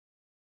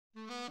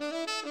Oh,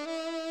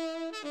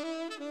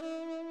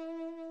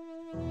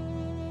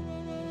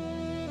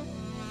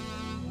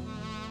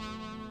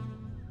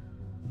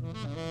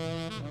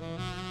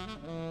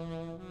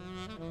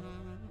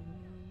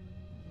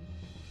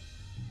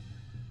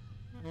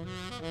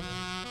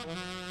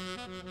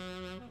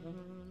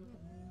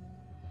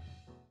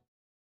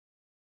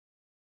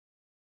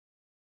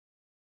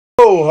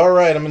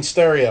 alright, I'm in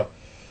stereo.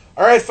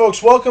 Alright,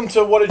 folks, welcome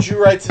to What Did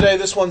You Write Today?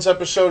 This one's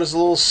episode is a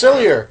little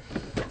sillier.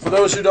 For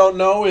those who don't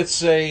know,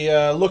 it's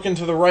a look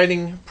into the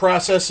writing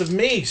process of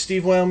me,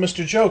 Steve Whalen,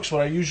 Mr. Jokes.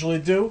 What I usually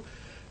do...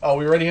 Oh,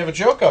 we already have a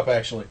joke up,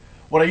 actually.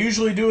 What I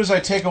usually do is I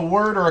take a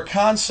word or a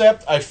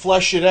concept, I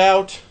flesh it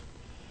out,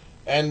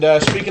 and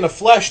speaking of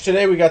flesh,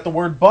 today we got the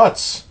word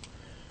butts.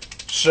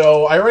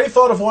 So, I already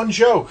thought of one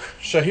joke,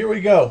 so here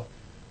we go.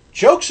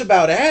 Jokes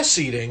about ass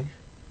eating?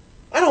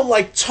 I don't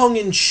like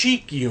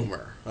tongue-in-cheek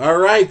humor. All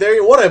right, there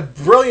you. What a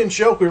brilliant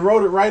joke. We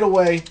wrote it right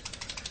away.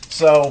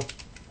 So,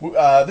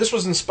 this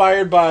was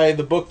inspired by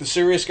the book The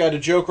Serious Guide to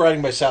Joke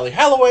Writing by Sally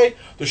Holloway.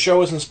 The show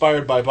was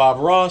inspired by Bob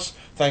Ross.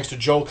 Thanks to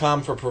Joel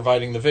Com for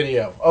providing the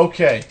video.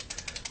 Okay,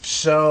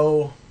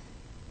 so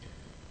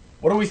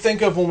what do we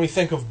think of when we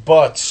think of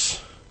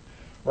butts?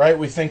 Right,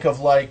 we think of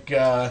like,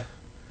 why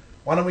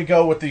don't we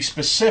go with the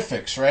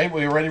specifics, right?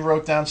 We already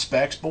wrote down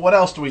specs, but what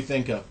else do we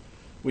think of?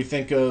 We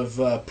think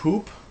of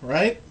poop,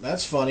 right?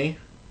 That's funny.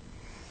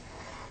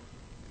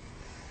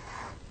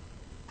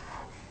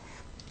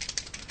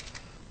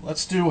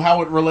 Let's do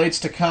how it relates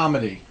to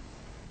comedy.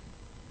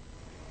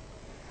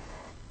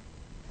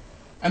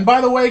 And by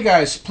the way,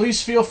 guys,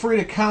 please feel free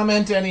to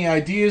comment any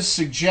ideas,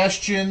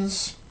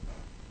 suggestions.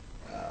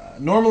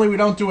 Normally we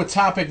don't do a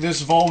topic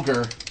this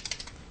vulgar.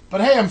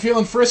 But hey, I'm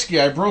feeling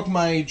frisky. I broke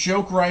my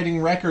joke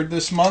writing record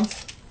this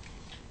month.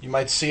 You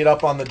might see it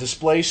up on the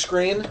display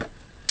screen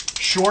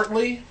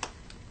shortly.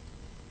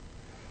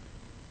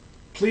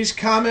 Please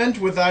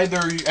comment with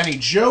either any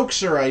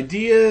jokes or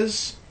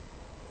ideas.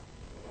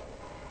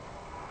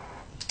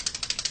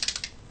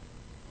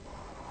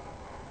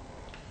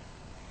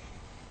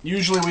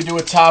 Usually we do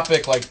a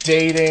topic like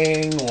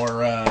dating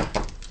or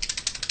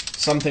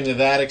something to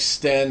that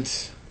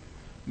extent.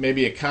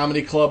 Maybe a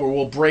comedy club, or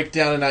we'll break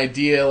down an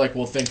idea, like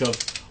we'll think of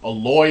a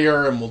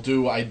lawyer and we'll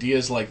do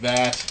ideas like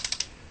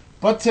that.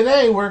 But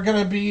today we're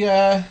gonna be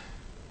going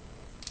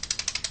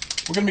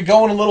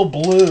a little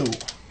blue.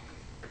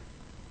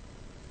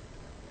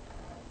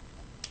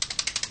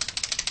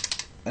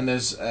 And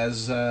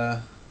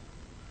now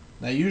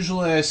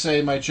usually I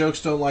say my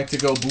jokes don't like to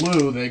go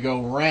blue, they go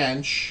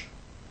ranch.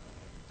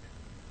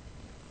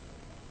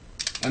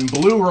 And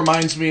blue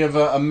reminds me of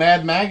a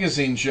Mad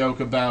Magazine joke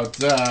about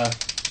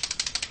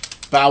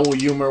bowel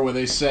humor where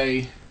they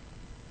say,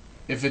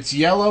 if it's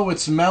yellow,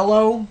 it's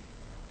mellow.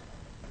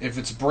 If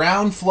it's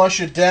brown, flush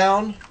it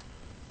down.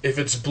 If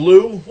it's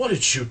blue, what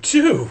did you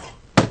do?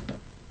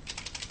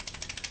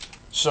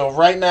 So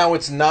right now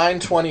it's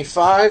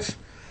 9:25.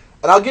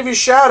 And I'll give you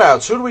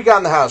shout-outs. Who do we got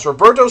in the house?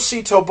 Roberto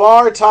C.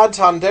 Tobar, Todd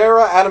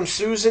Tondera, Adam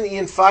Susan,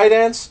 Ian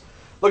Fidance.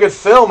 Look at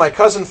Phil, my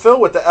cousin Phil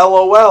with the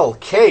LOL.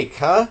 Cake,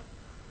 huh?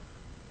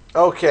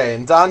 Okay,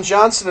 and Don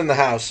Johnson in the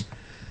house.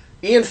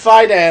 Ian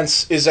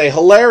Fidance is a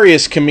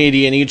hilarious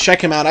comedian. You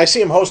check him out. I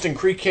see him hosting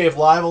Creek Cave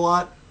Live a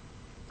lot.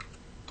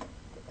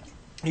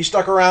 He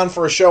stuck around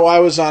for a show I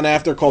was on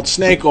after called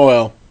Snake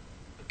Oil,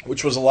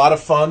 which was a lot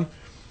of fun.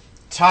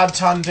 Todd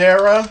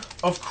Tondera,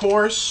 of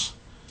course.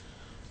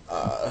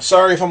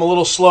 Sorry if I'm a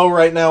little slow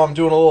right now. I'm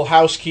doing a little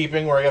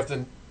housekeeping where I have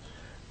to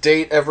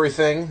date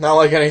everything. Not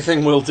like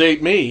anything will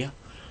date me.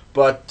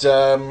 But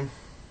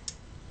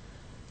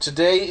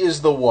today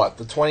is the what?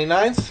 The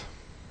 29th?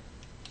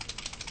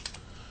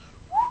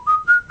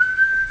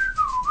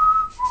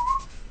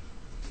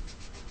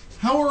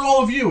 How are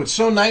all of you? It's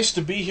so nice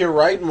to be here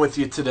writing with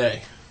you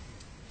today.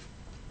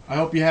 I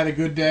hope you had a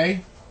good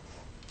day.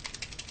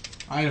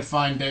 I had a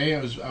fine day.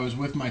 I was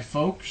with my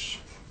folks.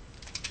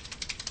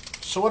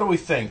 So what do we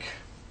think?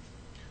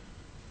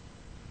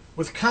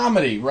 With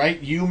comedy,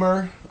 right?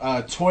 Humor,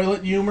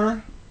 toilet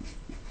humor.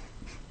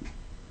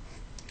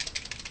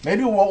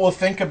 Maybe what we'll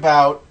think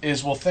about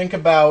is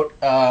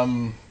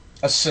a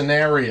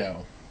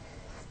scenario.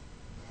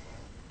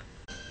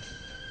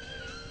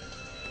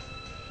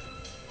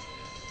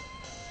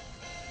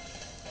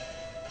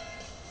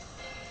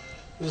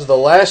 This is the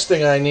last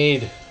thing I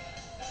need.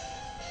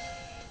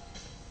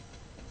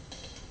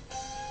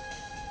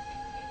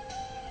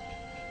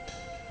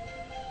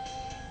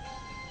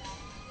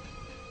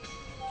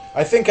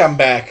 I think I'm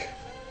back.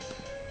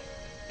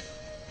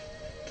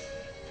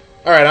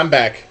 Alright, I'm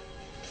back.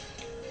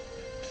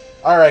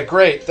 Alright,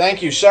 great.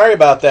 Thank you. Sorry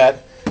about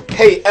that.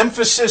 Hey,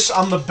 emphasis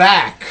on the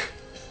back.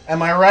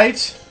 Am I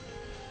right?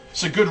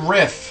 It's a good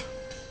riff.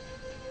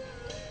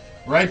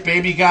 Right,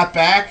 baby got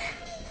back?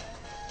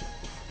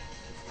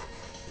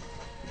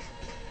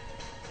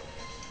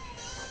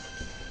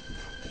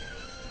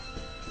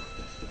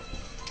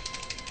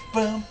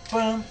 Bum,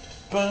 bum,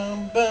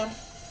 bum, bum.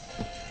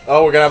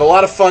 Oh, we're going to have a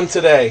lot of fun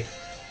today.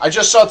 I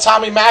just saw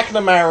Tommy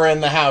McNamara in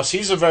the house.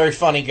 He's a very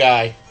funny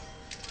guy.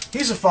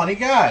 He's a funny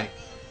guy.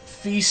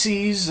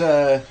 feces,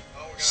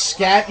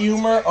 scat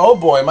humor. Oh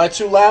boy, am I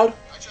too loud?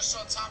 I just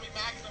saw Tommy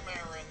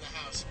McNamara in the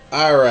house.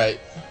 All right.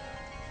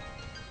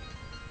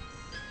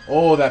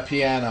 Oh, that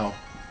piano.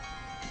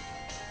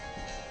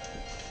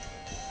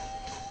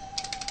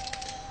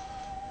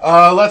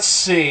 Let's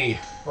see.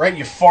 Right,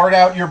 you fart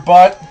out your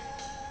butt.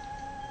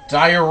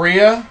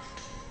 Diarrhea.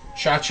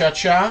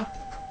 Cha-cha-cha.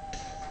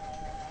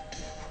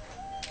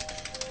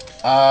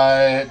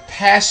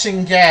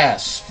 Passing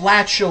gas.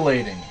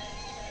 Flatulating.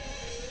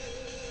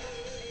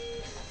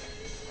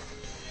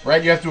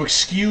 Right, you have to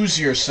excuse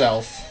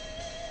yourself.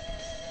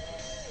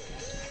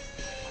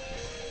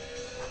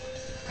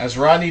 As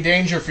Rodney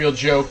Dangerfield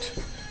joked,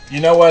 you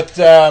know what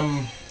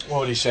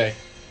would he say?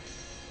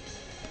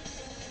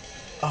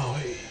 Oh,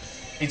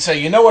 he'd say,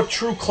 you know what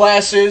true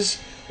class is?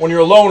 When you're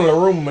alone in a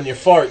room and you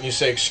fart and you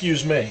say,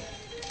 excuse me.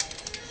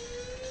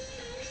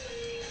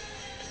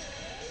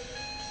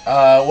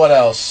 What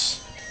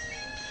else?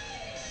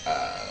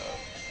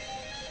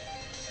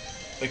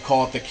 They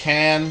call it the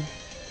can.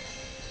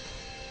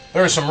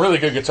 There are some really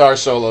good guitar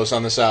solos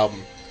on this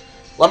album.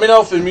 Let me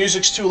know if the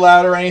music's too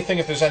loud or anything,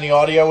 if there's any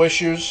audio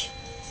issues.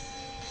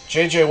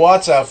 J.J.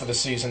 Watt's out for the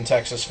season,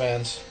 Texas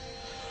fans.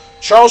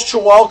 Charles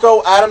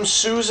Chiwalko, Adam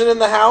Susan in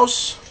the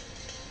house.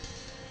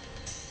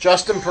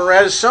 Justin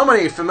Perez, so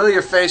many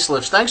familiar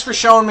facelifts. Thanks for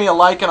showing me a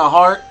like and a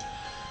heart.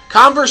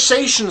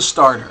 Conversation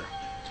starter.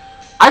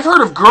 I've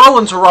heard of Girl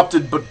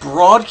Interrupted, but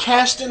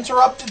Broadcast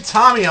Interrupted?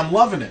 Tommy, I'm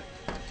loving it.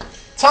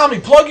 Tommy,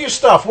 plug your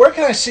stuff. Where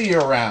can I see you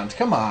around?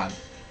 Come on.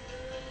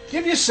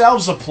 Give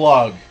yourselves a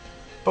plug.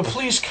 But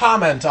please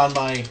comment on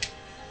my...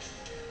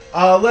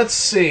 let's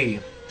see.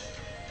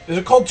 Is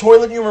it called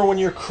toilet humor when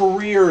your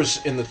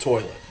career's in the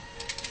toilet?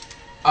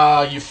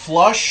 You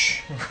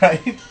flush,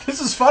 right? This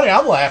is funny.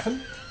 I'm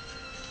laughing.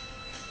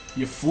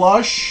 You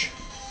flush.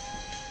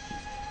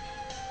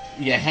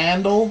 You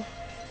handle.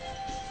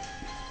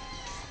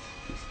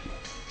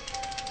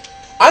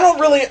 I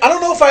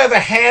don't know if I have a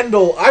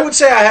handle. I would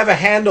say I have a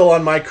handle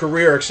on my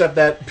career, except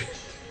that,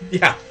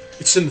 yeah,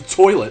 it's in the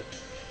toilet.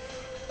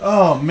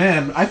 Oh,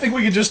 man. I think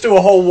we could just do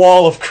a whole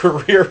wall of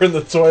career in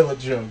the toilet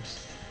jokes.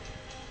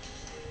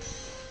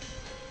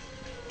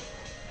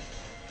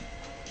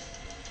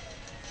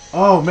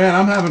 Oh, man,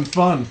 I'm having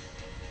fun.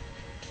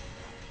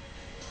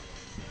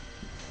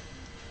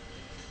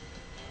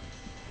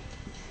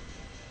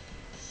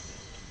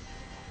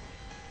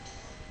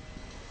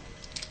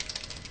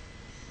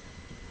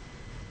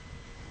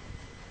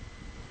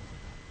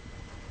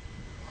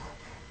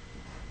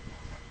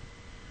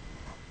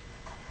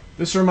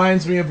 This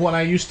reminds me of when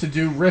I used to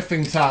do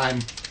riffing time.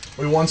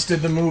 We once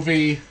did the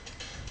movie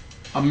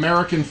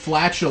American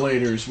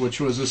Flatulators, which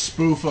was a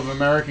spoof of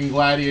American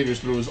Gladiators,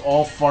 but it was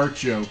all fart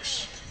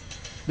jokes.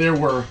 There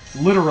were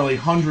literally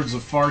hundreds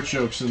of fart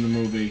jokes in the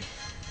movie.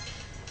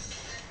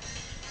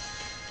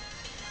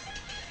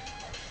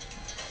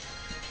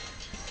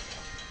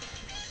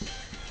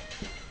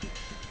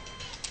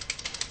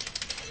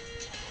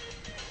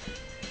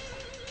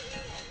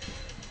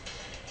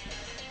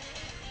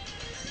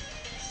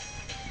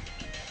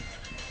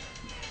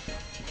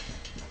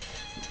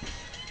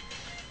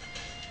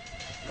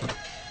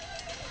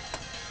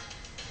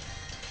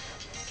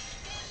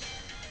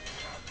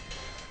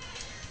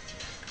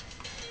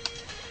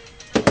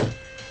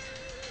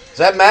 Is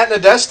that Matt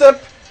Nadesta?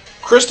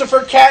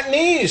 Christopher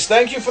Catnese,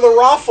 thank you for the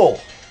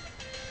raffle.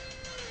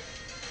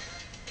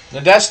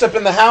 Nadesta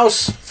in the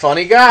house,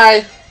 funny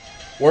guy.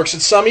 Works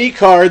at some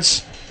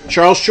e-cards.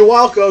 Charles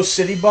Chiwalko,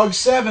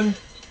 CityBug7.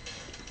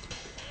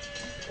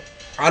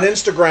 On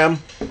Instagram.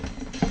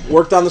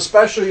 Worked on the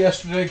special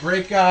yesterday,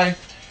 great guy.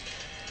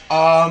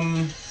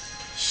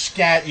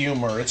 Scat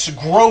humor, it's a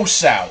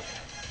gross out.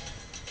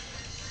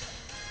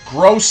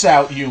 Gross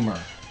out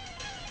humor.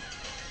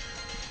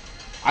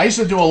 I used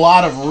to do a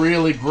lot of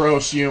really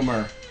gross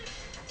humor.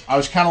 I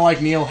was kind of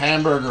like Neil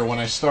Hamburger when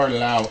I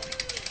started out.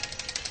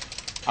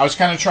 I was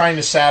kind of trying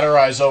to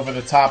satirize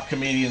over-the-top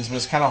comedians, but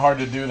it's kind of hard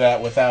to do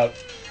that without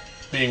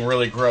being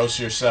really gross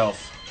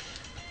yourself.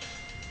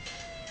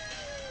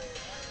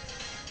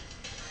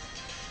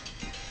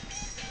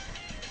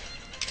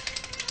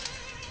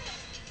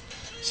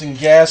 Some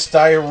gas,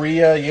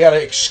 diarrhea, you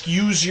gotta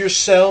excuse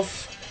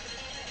yourself.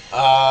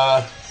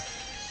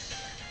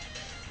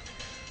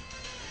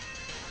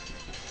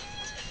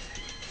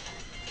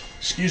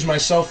 Excuse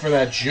myself for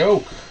that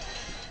joke.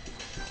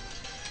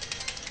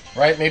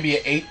 Right? Maybe you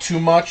ate too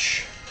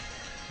much.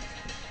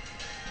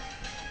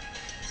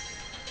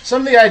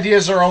 Some of the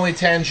ideas are only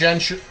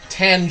tangentially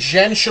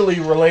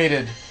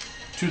related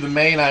to the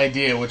main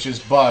idea, which is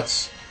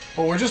butts.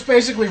 But we're just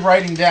basically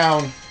writing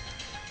down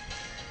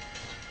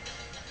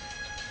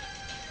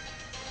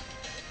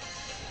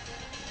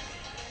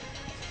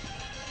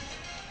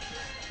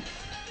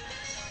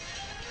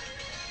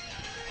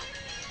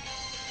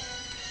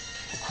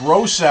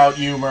gross out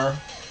humor.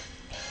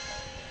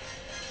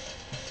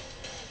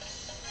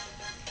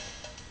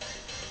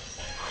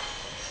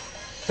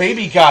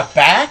 Baby got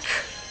back?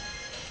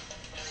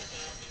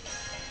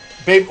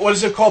 Baby, what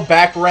is it called?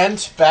 Back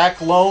rent?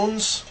 Back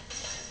loans?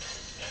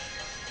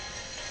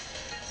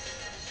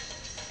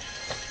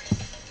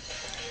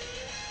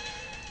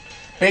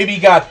 Baby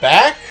got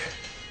back.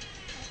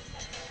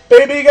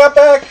 Baby got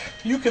back.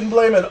 You can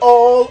blame it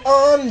all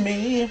on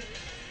me.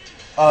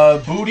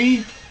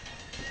 Booty.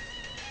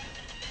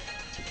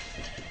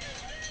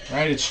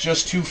 Right, it's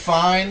just too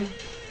fine.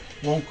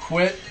 Won't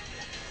quit.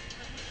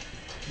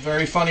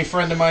 Very funny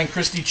friend of mine,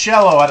 Christy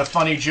Cello, had a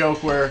funny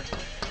joke where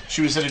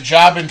she was at a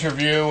job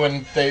interview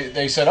and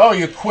they said, "Oh,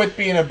 you quit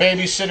being a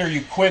babysitter.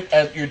 You quit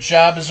at your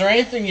job. Is there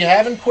anything you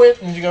haven't quit?"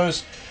 And she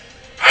goes,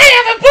 "I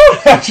have a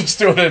booty." I'm just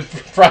doing an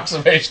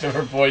approximation of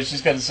her voice.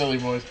 She's got a silly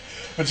voice.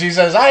 But she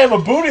says, "I have a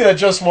booty that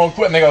just won't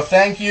quit." And they go,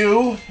 "Thank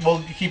you.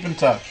 We'll keep in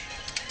touch."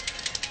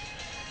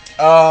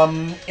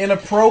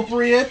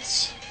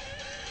 Inappropriate.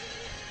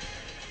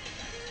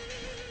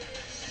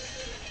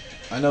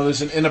 I know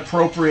there's an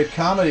inappropriate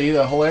comedy,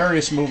 the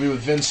hilarious movie with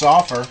Vince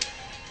Offer.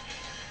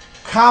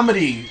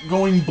 Comedy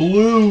going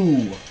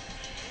blue.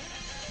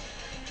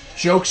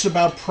 Jokes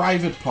about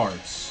private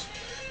parts.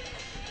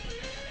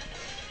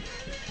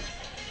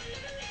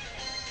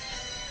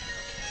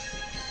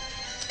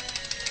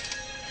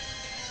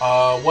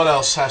 What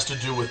else has to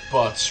do with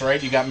butts,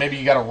 right? Maybe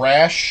you got a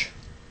rash.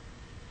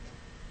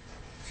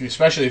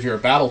 Especially if you're a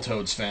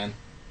Battletoads fan.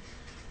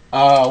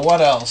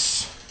 What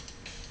else?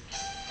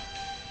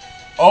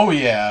 Oh,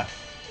 yeah.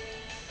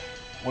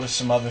 What are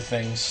some other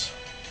things?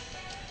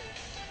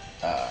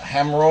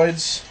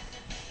 Hemorrhoids.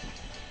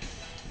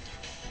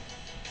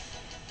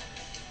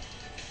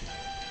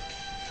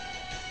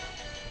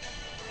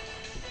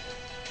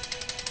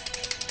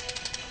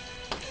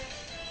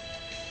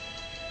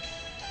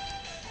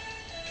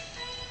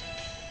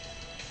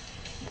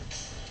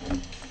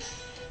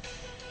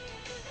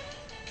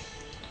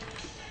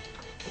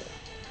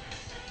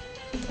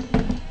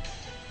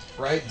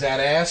 Right, that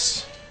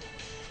ass.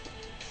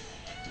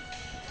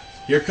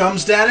 Here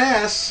comes that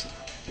ass.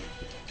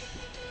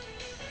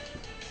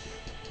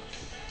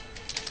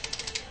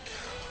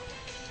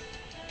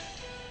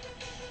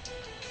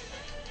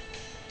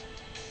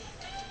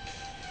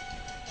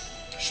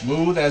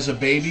 Smooth as a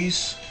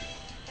baby's.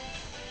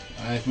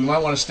 We might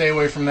want to stay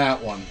away from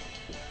that one.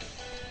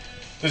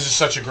 This is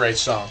such a great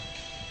song.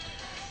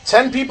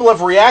 10 people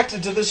have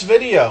reacted to this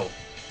video.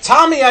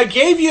 Tommy, I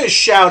gave you a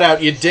shout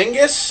out, you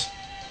dingus.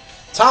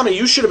 Tommy,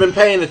 you should have been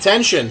paying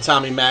attention,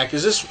 Tommy Mac.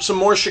 Is this some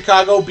more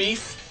Chicago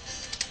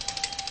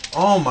beef?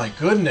 Oh, my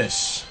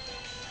goodness.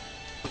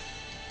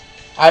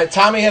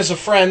 Tommy has a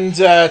friend,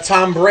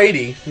 Tom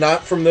Brady,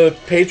 not from the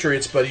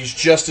Patriots, but he's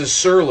just as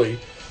surly.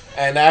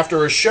 And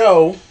after a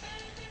show,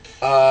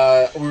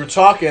 we were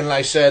talking, and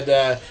I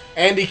said,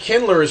 Andy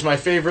Kindler is my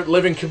favorite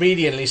living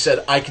comedian. And he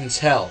said, I can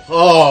tell.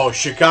 Oh,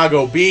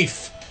 Chicago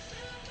beef.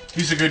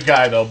 He's a good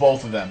guy, though,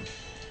 both of them.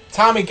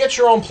 Tommy, get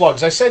your own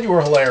plugs. I said you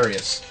were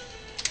hilarious.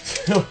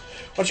 Why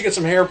don't you get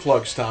some hair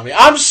plugs, Tommy?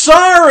 I'm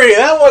sorry!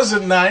 That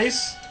wasn't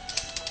nice.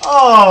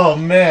 Oh,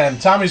 man.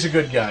 Tommy's a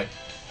good guy.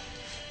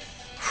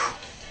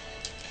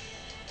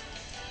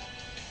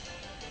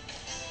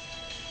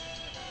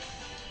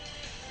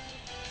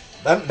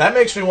 That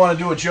makes me want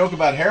to do a joke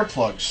about hair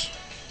plugs.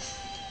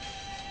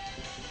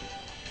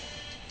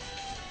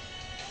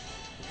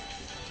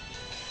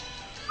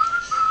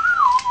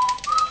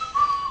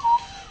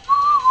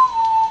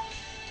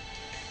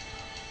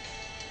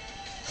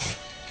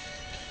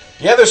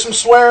 Yeah, there's some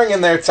swearing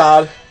in there,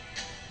 Todd.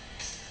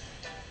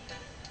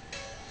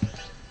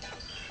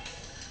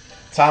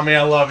 Tommy,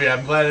 I love you.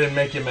 I'm glad I didn't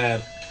make you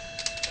mad.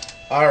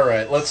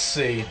 Alright, let's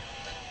see.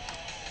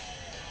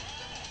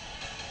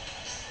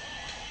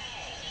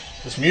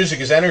 This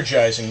music is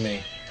energizing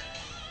me.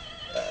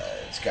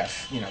 It's got,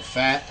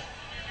 fat.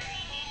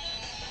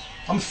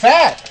 I'm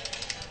fat!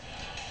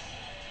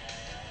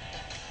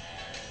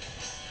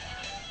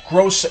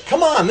 Gross.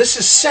 Come on, this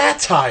is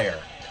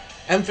satire.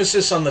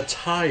 Emphasis on the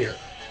tire.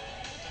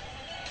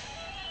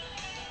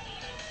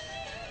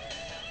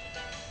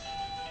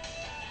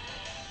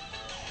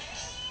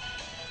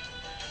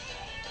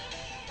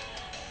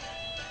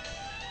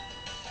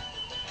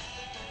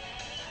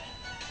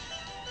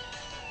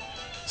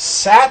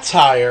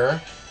 Satire.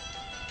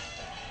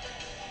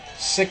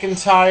 Sick and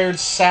tired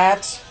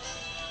sat.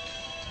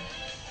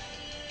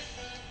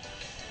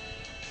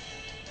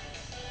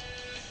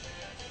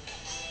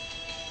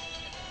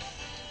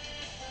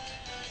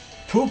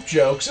 Poop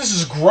jokes. This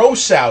is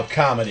gross out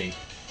comedy.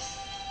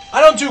 I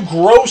don't do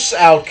gross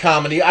out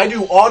comedy. I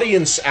do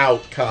audience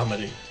out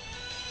comedy.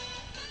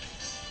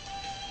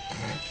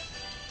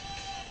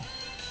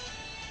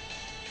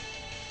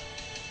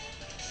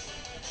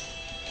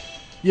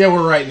 Yeah,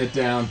 we're writing it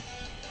down.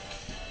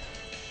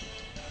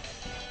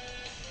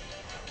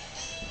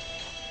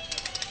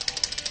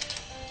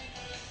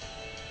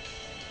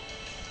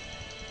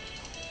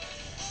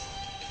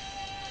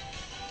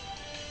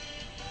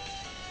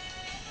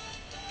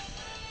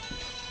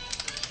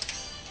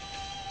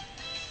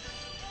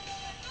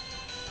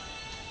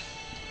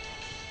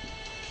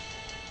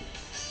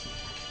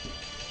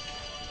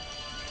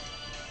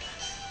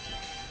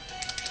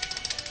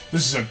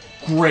 This is a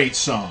great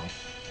song.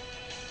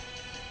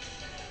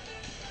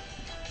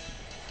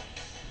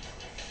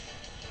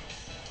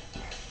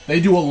 They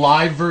do a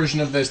live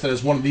version of this that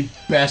is one of the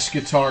best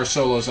guitar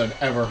solos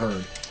I've ever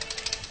heard.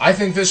 I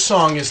think this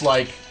song is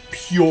like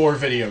pure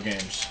video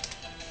games.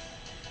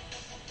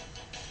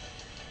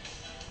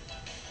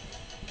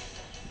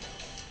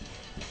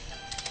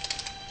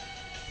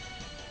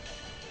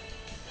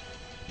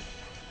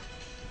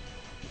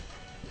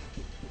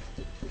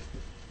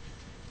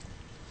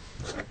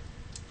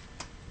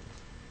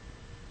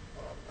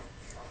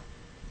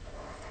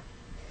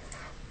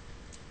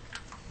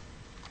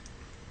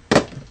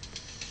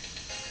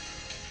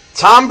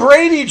 Tom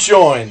Brady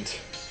joined.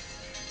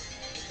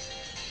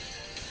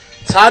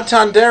 Todd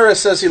Tondera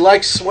says he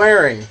likes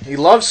swearing. He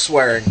loves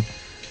swearing.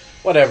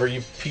 Whatever,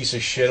 you piece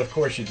of shit. Of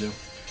course you do.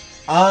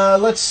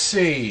 Let's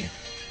see.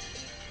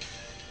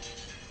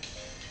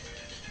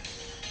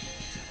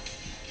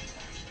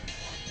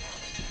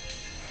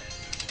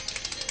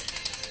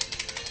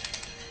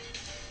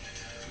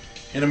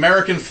 In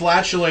American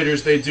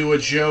Flatulators, they do a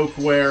joke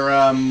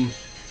where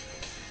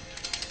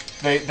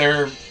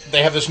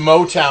they have this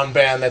Motown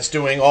band that's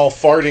doing all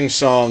farting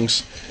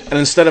songs, and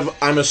instead of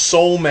 "I'm a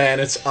soul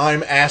man," it's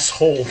 "I'm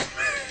asshole."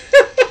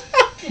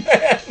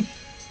 Man.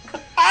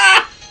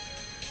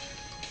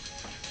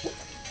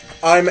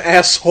 I'm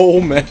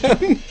asshole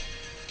man.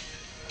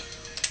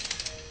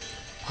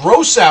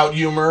 Gross out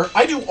humor.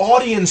 I do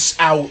audience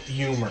out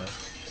humor.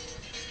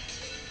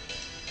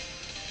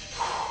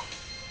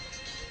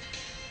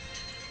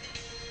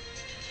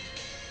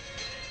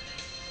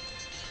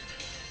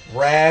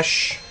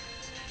 Rash.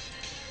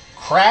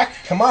 Crack?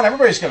 Come on,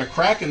 everybody's got a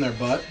crack in their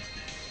butt.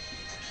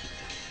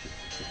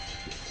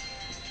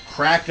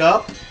 Crack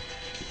up.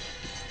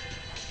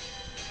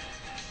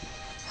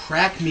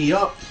 Crack me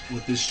up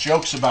with this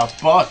jokes about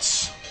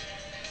butts.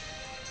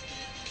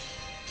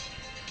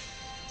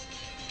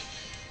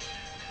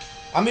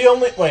 I'm the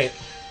only... Wait.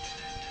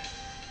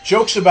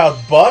 Jokes about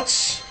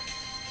butts?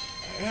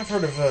 I've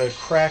heard of a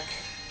crack...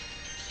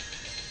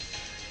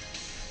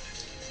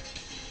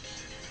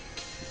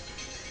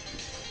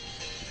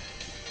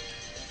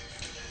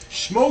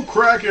 Smoke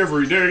crack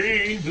every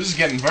day. This is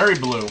getting very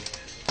blue.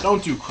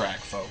 Don't do crack,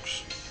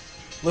 folks.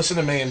 Listen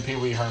to me and Pee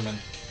Wee Herman.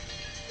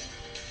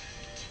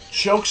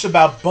 Jokes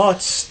about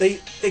butts,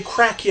 they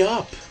crack you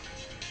up.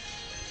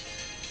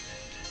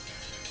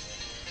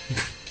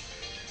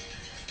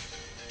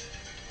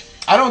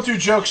 I don't do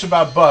jokes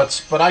about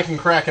butts, but I can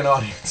crack an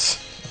audience.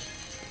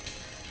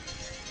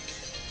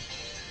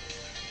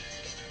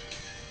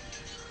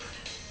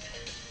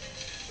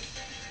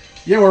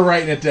 Yeah, we're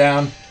writing it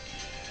down.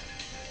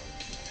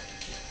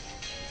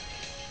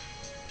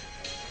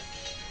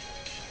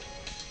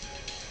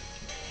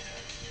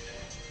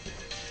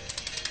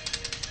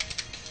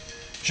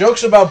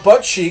 Jokes about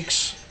butt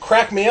cheeks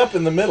crack me up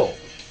in the middle.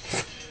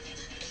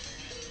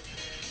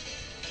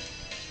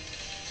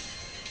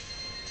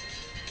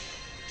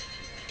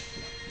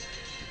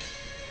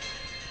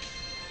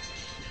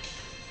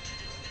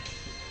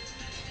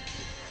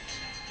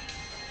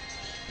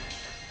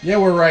 Yeah,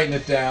 we're writing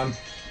it down.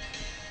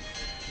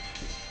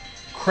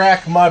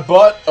 Crack my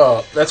butt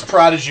up. That's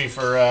Prodigy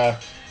for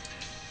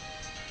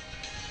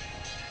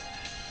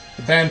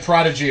the band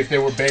Prodigy if they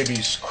were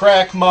babies.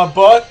 Crack my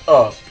butt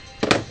up.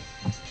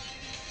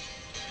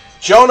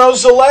 Jono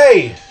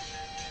Zalay,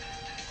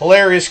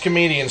 hilarious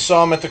comedian.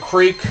 Saw him at the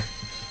Creek.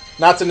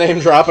 Not to name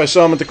drop, I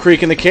saw him at the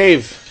Creek in the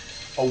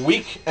Cave a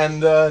week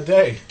and a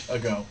day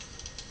ago.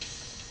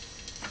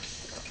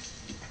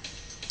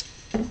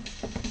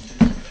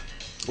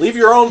 Leave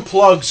your own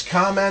plugs,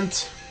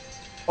 comment.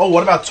 Oh,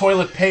 what about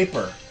toilet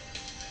paper?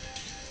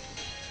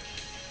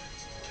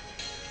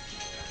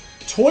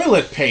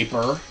 Toilet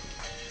paper?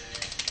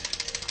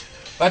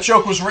 That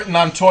joke was written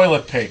on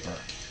toilet paper.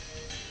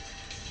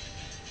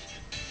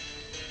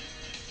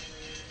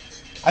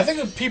 I think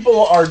that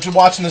people are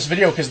watching this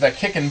video because of that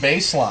kick and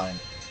bass line.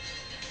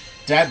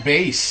 Dat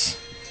bass.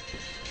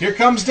 Here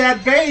comes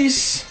dat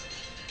bass.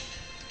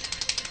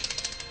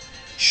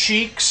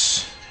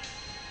 Cheeks.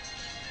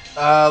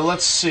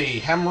 Let's see.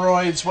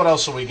 Hemorrhoids. What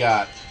else have we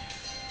got?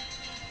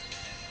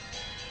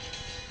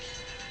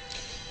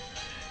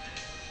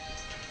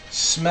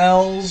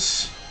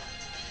 Smells.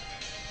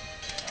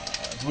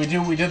 We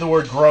did the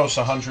word gross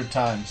 100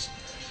 times.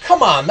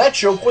 Come on, that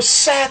joke was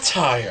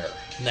satire.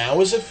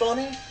 Now is it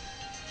funny?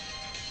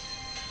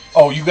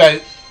 Oh, you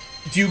guys...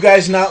 Do you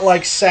guys not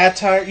like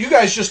satire? You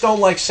guys just don't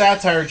like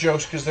satire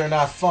jokes because they're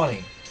not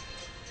funny.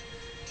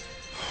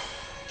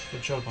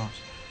 Good joke, bombs.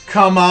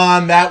 Come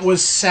on, that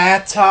was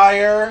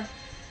satire.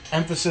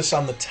 Emphasis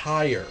on the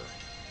tire.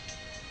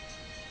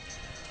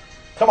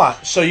 Come on,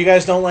 so you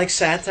guys don't like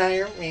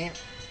satire?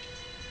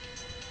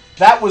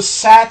 That was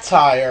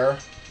satire.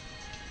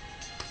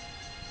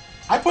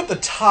 I put the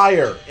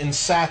tire in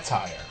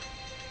satire.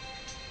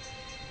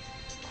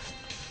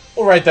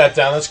 We'll write that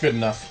down. That's good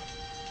enough.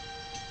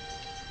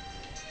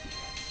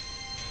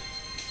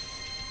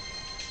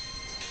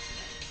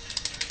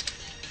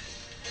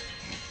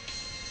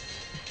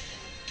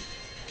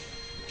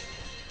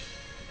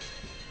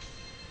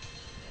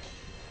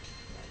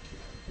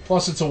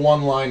 Plus, it's a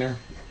one-liner.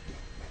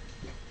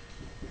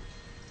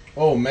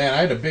 Oh man, I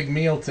had a big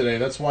meal today.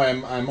 That's why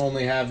I'm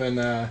only having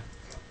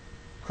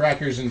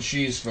crackers and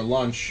cheese for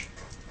lunch,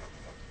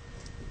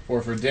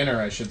 or for dinner,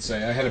 I should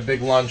say. I had a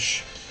big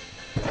lunch.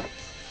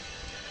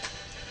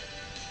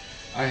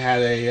 I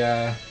had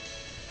a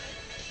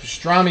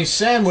pastrami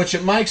sandwich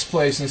at Mike's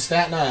place in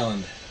Staten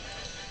Island.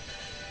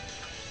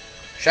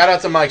 Shout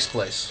out to Mike's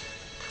place.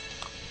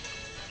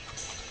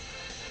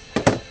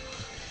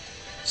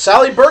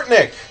 Sally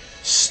Burtnick,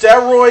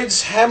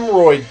 steroids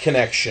hemorrhoid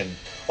connection.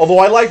 Although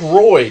I like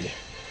roid.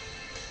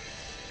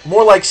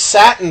 More like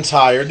satin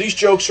tired. These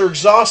jokes are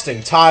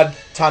exhausting. Todd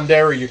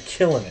Tondera, you're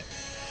killing it.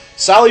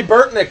 Sally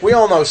Burtnick, we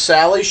all know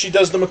Sally. She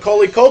does the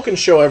Macaulay Culkin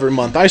show every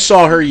month. I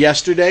saw her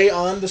yesterday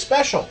on The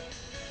Special.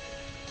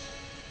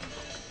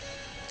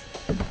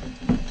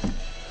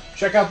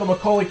 Check out the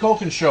Macaulay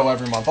Culkin show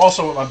every month.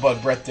 Also with my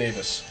bud, Brett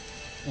Davis.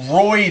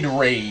 Roid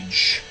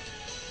Rage.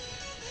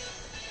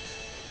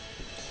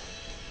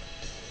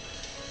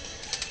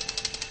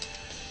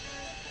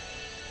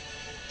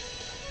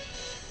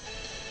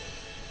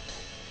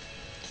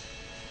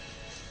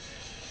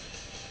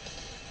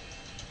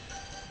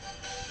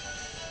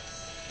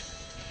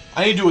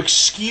 I need to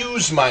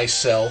excuse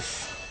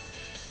myself.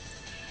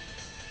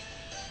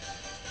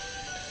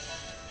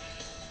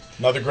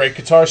 Another great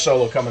guitar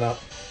solo coming up.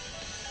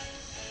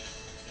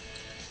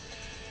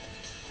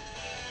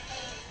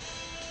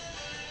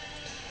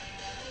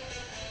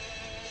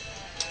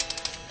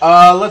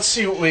 Let's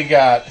see what we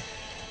got.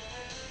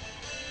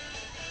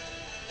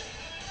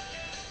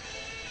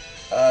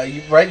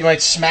 You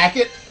might smack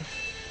it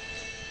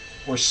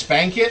or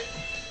spank it.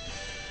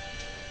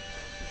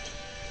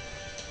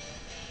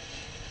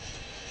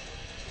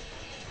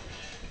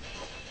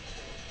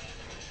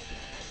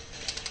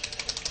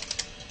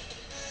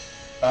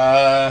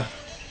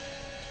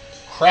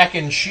 Crack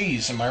and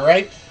cheese, am I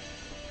right?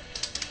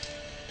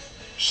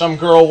 Some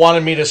girl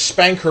wanted me to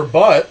spank her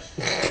butt.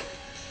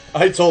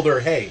 I told her,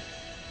 hey.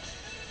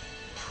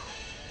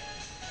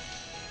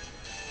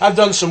 I've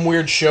done some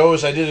weird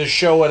shows. I did a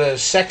show at a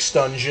sex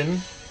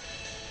dungeon.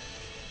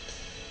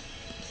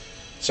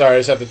 Sorry, I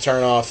just have to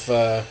turn off.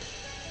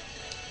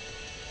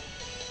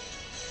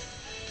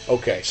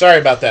 Okay, sorry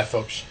about that,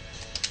 folks.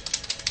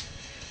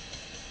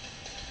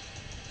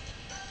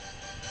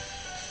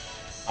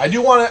 I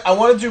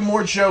want to do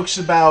more jokes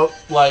about,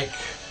 like,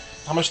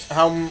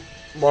 how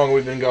long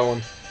we've been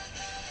going.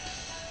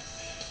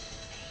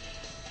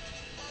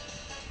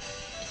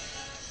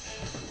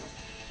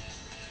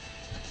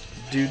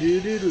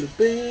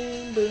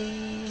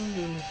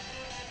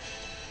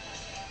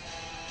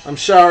 I'm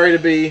sorry to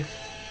be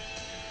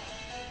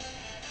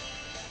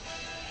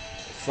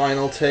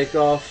final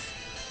takeoff.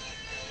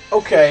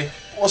 Okay,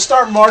 we'll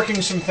start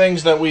marking some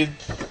things that we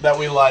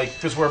like,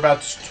 because we're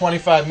about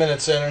 25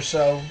 minutes in or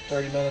so,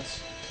 30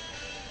 minutes.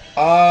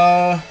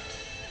 I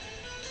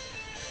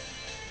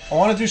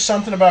want to do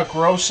something about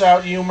gross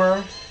out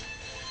humor.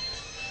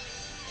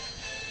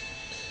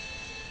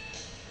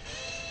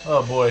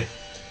 Oh boy.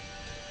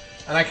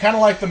 And I kind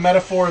of like the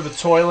metaphor of the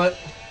toilet.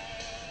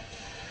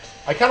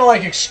 I kind of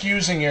like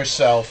excusing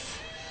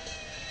yourself.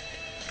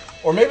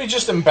 Or maybe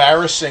just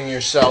embarrassing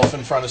yourself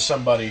in front of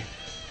somebody.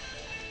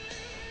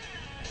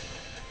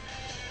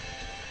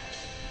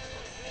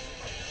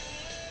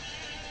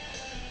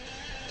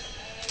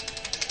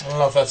 I don't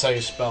know if that's how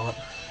you spell it.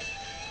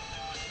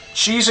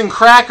 Cheese and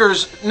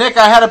crackers. Nick,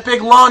 I had a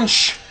big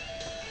lunch.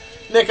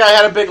 Nick, I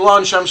had a big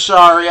lunch. I'm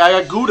sorry. I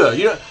had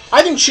Gouda.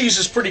 I think cheese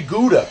is pretty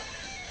Gouda.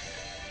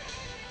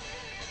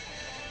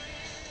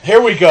 Here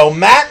we go.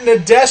 Matt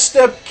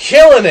Nadesta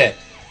killing it.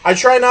 I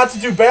try not to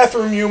do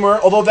bathroom humor,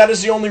 although that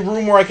is the only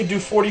room where I could do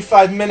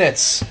 45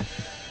 minutes.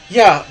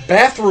 Yeah,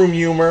 bathroom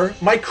humor.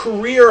 My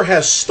career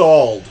has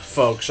stalled,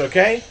 folks,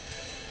 okay?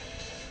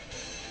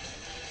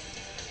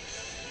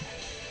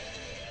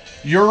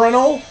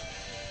 Urinal.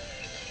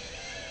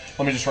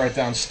 Let me just write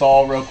down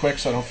stall real quick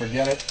so I don't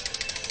forget it.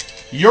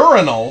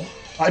 Urinal.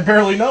 I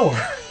barely know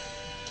her.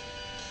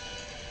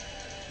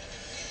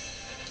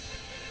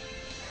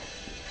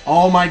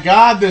 Oh my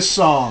god, this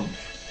song.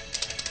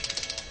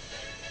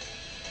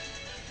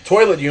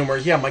 Toilet humor.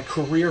 Yeah, my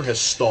career has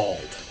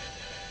stalled.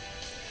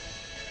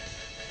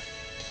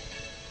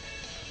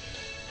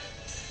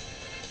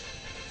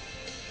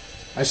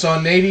 I saw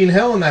Nadine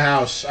Hill in the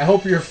house. I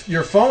hope your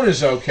phone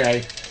is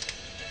okay.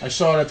 I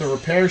saw it at the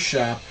repair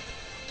shop.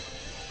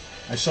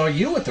 I saw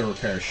you at the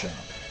repair shop.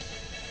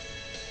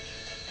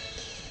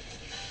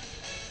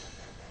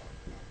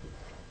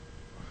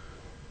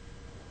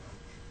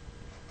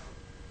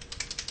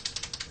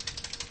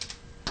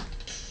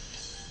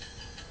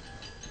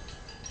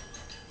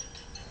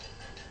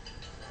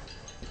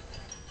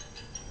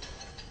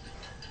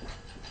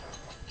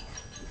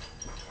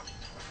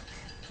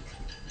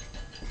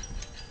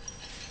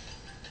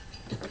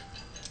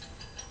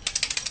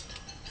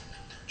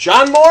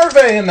 John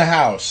Morvay in the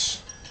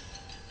house.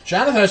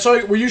 Jonathan, I saw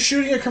you. Were you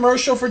shooting a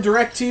commercial for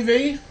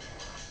DirecTV?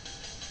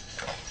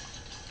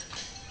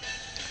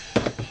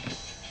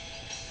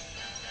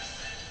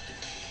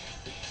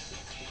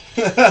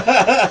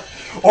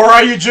 Or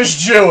are you just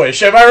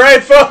Jewish? Am I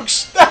right,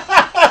 folks?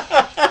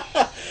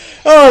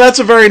 Oh, that's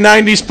a very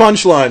 90s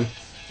punchline.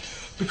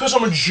 Because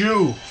I'm a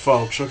Jew,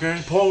 folks,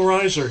 okay? Paul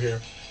Reiser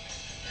here.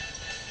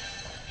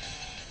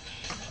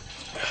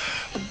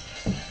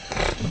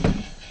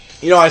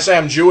 You know, I say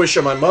I'm Jewish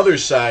on my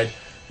mother's side.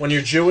 When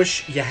you're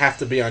Jewish, you have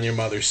to be on your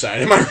mother's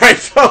side. Am I right,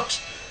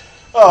 folks?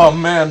 Oh,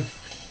 man.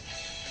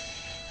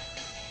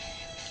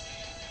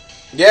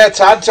 Yeah,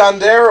 Todd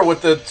Tondera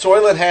with the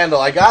toilet handle.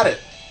 I got it.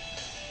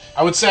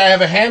 I would say I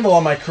have a handle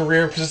on my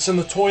career because it's in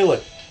the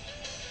toilet.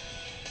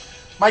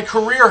 My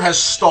career has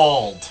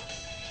stalled.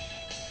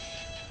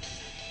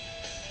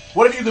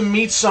 What if you could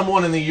meet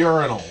someone in the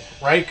urinal,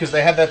 right? Because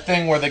they had that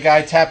thing where the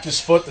guy tapped his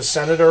foot, the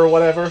senator or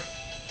whatever.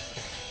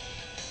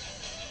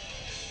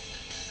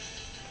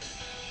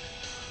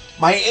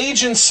 My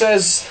agent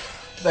says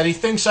that he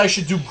thinks I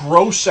should do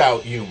gross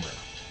out humor.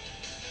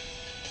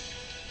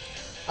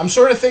 I'm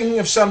sort of thinking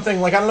of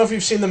something like, I don't know if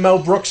you've seen the Mel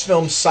Brooks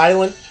film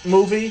Silent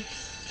movie,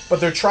 but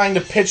they're trying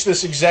to pitch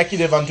this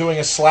executive on doing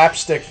a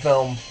slapstick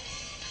film.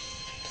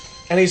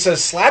 And he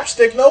says,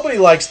 slapstick? Nobody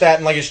likes that.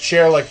 And like his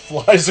chair like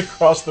flies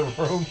across the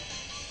room.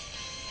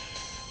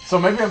 So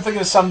maybe I'm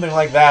thinking of something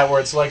like that where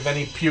it's like then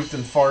he puked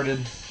and farted.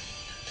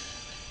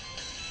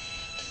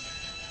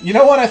 You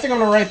know what? I think I'm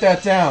going to write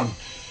that down.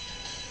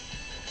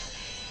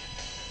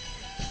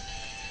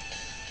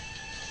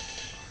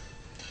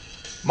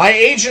 My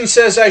agent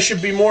says I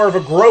should be more of a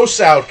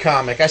gross-out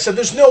comic. I said,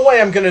 there's no way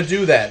I'm going to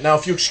do that. Now,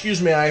 if you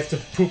excuse me, I have to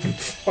poop and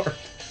fart.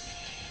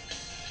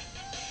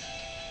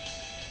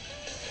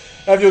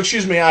 Now, if you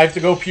excuse me, I have to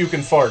go puke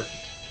and fart.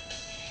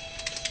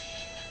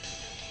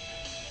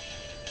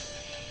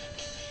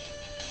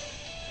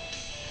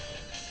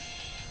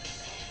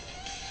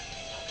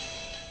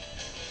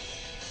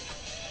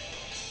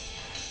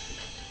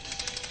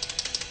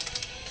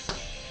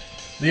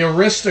 The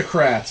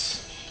Aristocrats.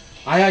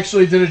 I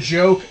actually did a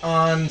joke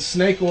on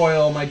snake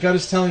oil. My gut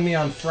is telling me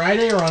on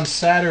Friday or on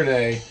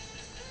Saturday.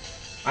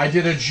 I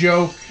did a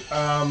joke,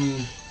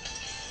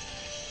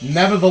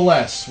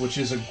 nevertheless, which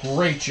is a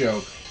great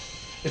joke.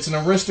 It's an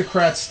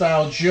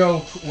aristocrat-style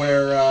joke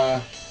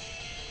where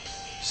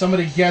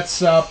somebody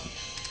gets up.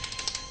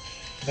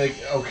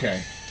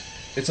 Okay.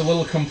 It's a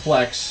little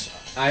complex.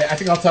 I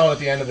think I'll tell it at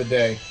the end of the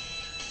day.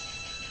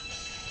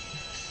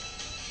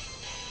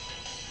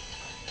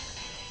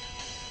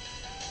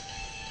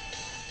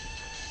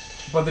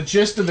 But the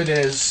gist of it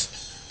is,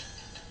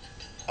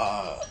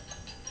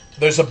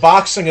 there's a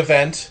boxing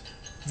event.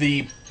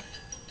 The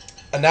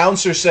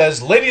announcer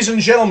says, ladies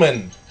and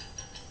gentlemen,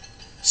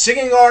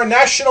 singing our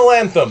national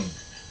anthem,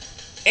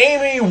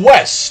 Amy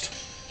West.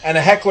 And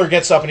a heckler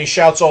gets up and he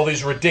shouts all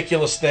these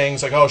ridiculous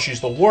things like, oh, she's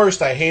the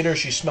worst, I hate her,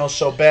 she smells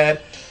so bad,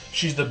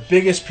 she's the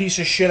biggest piece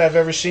of shit I've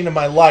ever seen in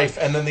my life.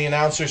 And then the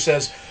announcer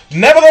says,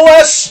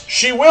 nevertheless,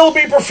 she will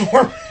be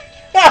performing.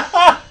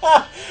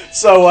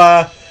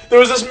 So, there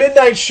was this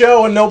midnight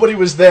show and nobody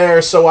was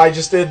there, so I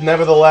just did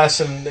nevertheless,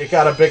 and it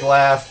got a big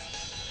laugh.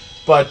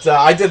 But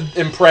I did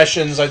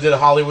impressions, I did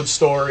Hollywood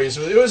stories.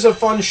 It was a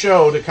fun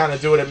show to kind of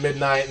do it at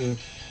midnight and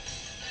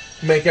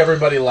make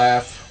everybody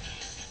laugh.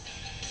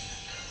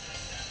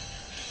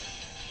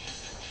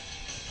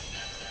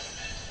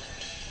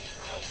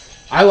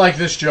 I like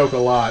this joke a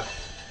lot.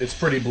 It's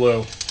pretty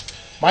blue.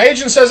 My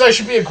agent says I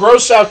should be a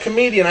gross-out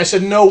comedian. I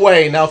said, no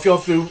way. Now if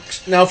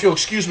you'll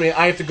excuse me,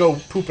 I have to go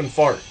poop and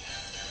fart.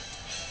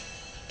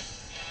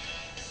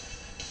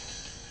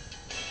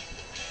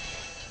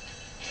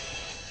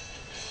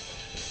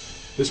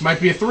 This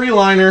might be a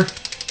three-liner.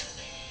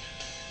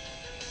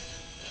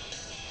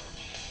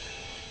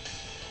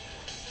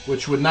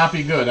 Which would not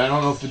be good. I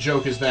don't know if the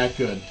joke is that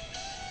good.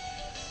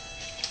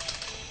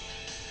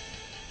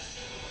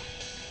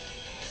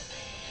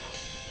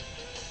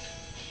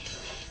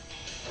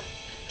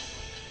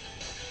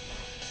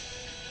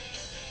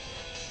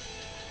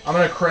 I'm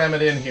going to cram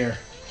it in here.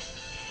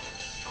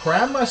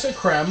 Cram? I said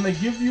cram. They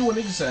give you an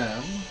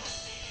exam.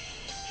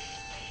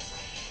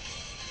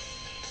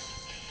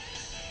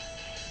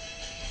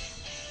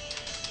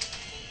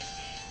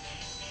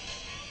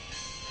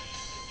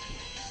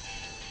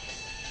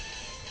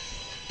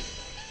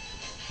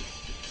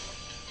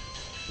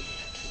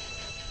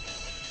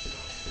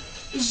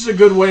 This is a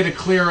good way to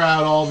clear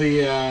out all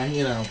the,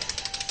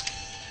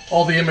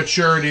 all the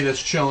immaturity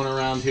that's chilling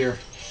around here.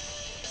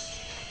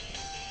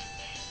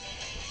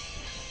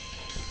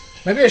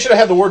 Maybe I should have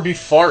had the word be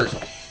fart.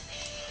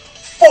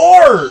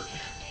 Fart!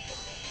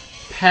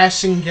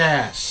 Passing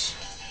gas.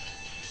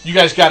 You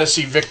guys got to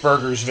see Vic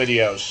Berger's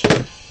videos.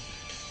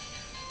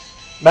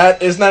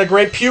 Matt, isn't that a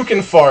great puke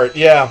and fart?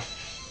 Yeah.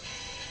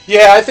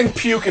 Yeah, I think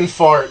puke and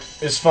fart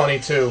is funny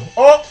too.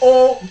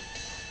 Uh-oh!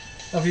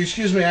 Now, if you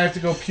excuse me, I have to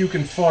go puke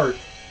and fart.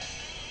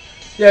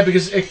 Yeah,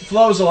 because it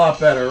flows a lot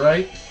better,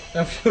 right?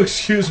 Now, if you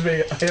excuse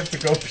me, I have to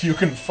go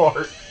puke and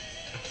fart.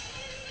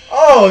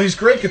 Oh, these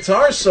great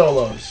guitar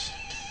solos.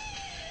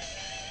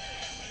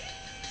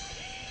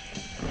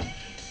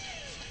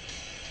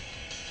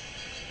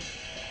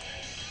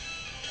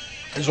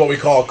 This is what we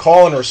call a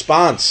call and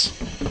response.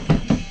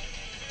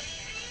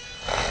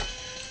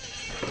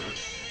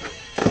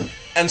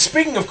 And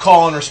speaking of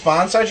call and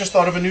response, I just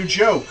thought of a new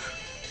joke.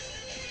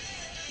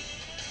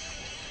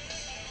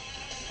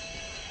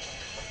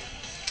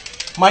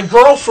 My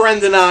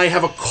girlfriend and I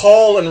have a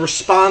call and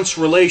response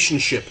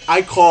relationship.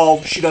 I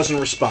call, she doesn't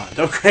respond.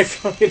 Okay,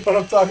 you know what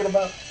I'm talking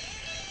about?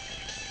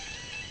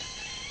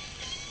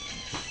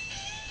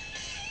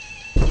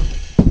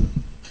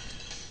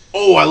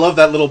 Oh, I love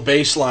that little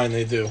bass line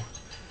they do.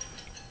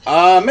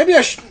 Maybe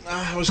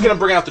I was going to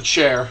bring out the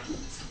chair.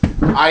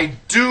 I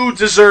do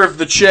deserve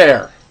the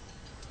chair.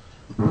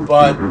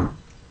 But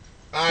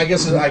I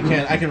guess I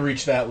can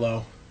reach that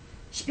low.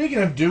 Speaking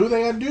of do,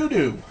 they have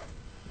doo-doo.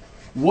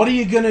 What are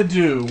you going to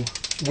do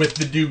with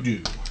the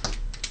doo-doo?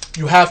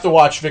 You have to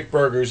watch Vic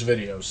Berger's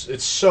videos.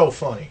 It's so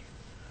funny.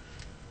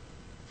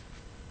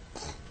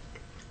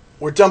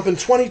 We're dumping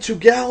 22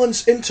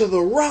 gallons into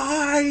the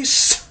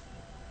rice.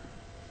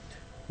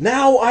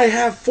 Now I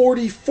have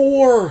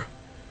 44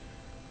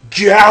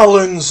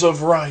 gallons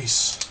of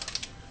rice.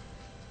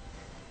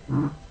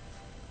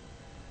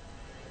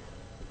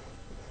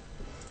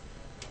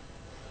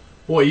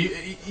 Boy,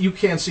 you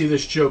can't see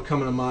this joke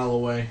coming a mile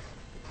away.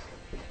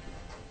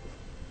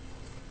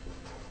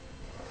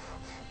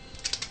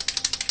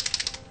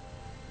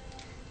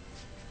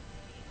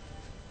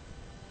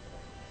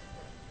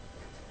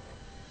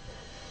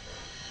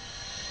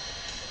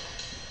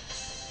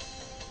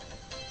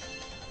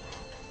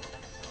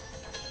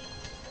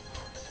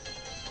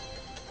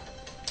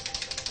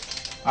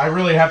 I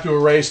really have to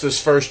erase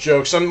this first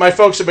joke. My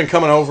folks have been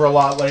coming over a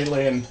lot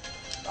lately, and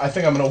I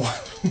think I'm going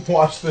to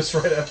watch this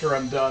right after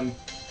I'm done.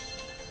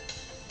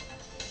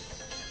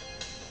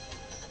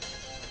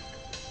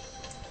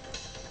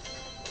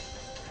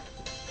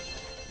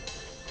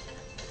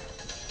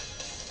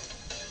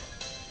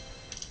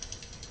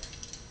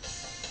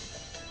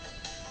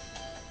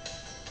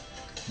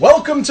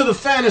 Welcome to the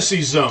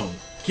Fantasy Zone.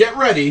 Get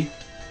ready.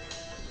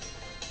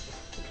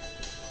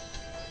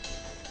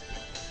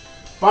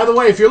 By the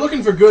way, if you're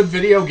looking for good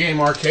video game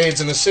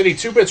arcades in the city,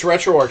 2-Bits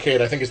Retro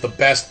Arcade I think is the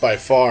best by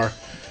far.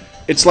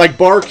 It's like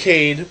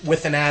Barcade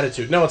with an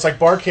attitude. No, it's like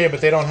Barcade,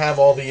 but they don't have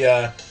all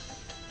the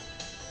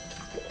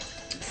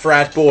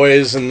frat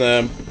boys and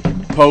the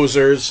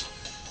posers.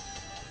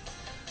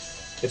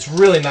 It's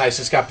really nice.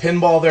 It's got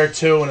pinball there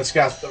too, and it's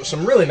got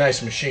some really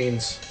nice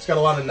machines. It's got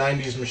a lot of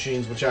 90s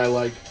machines, which I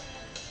like.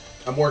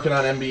 I'm working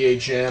on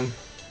NBA Jam.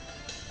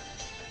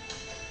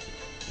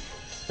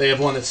 They have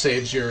one that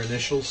saves your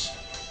initials.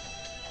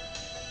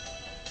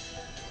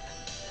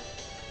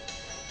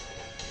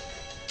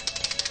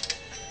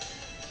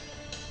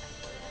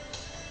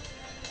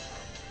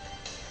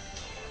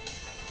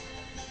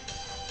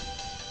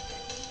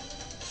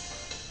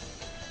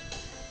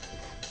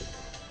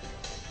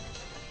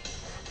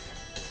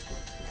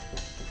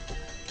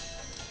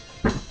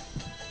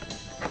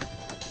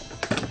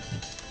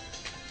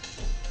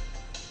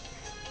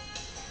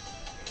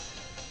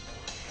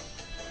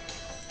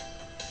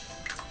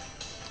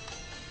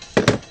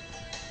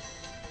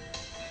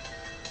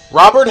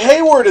 Robert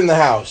Hayward in the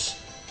house.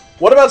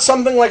 What about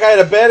something like I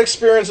had a bad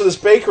experience with this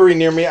bakery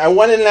near me. I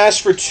went in and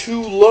asked for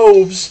 2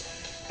 loaves,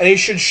 and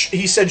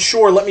he said,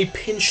 sure, let me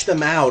pinch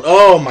them out.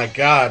 Oh, my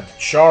God.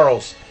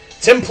 Charles.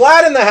 Tim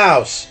Platt in the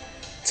house.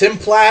 Tim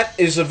Platt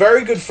is a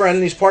very good friend,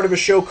 and he's part of a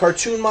show,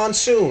 Cartoon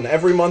Monsoon,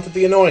 every month at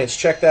The Annoyance.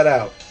 Check that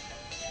out.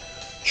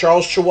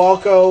 Charles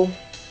Chiwalko.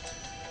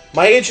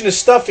 My agent is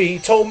stuffy. He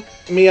told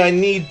me I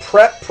need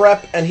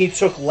prep, and he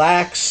took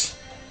Lax.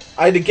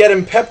 I had to get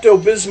him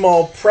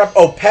Pepto-Bismol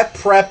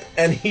Prep,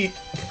 and he...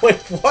 Wait,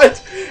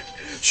 what?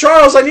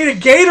 Charles, I need a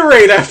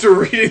Gatorade after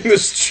reading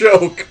this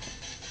joke.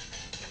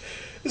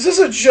 Is this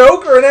a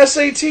joke or an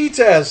SAT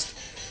test?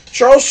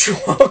 Charles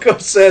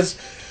Chiwalko says,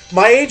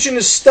 my agent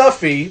is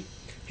stuffy.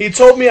 He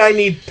told me I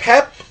need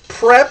prep,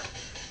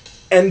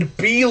 and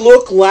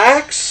B-look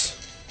lax.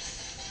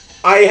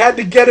 I had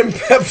to get him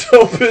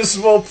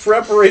Pepto-Bismol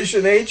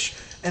Preparation H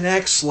and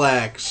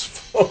X-Lax.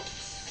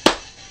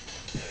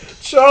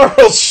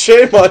 Charles,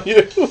 shame on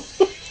you.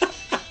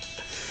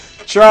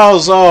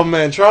 Charles, oh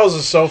man, Charles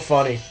is so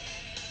funny.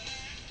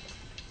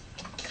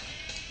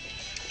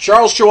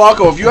 Charles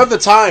Chiwalko, if you have the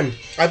time,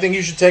 I think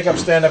you should take up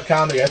stand-up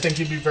comedy. I think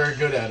you'd be very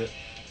good at it.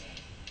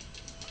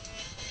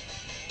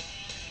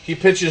 He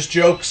pitches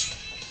jokes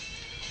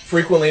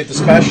frequently at the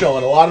special,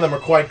 and a lot of them are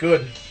quite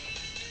good.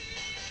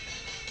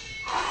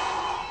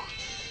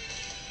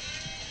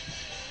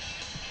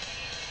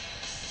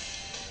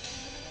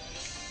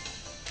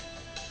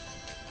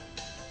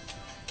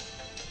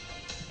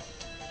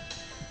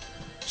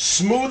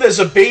 Smooth as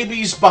a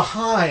baby's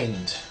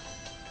behind.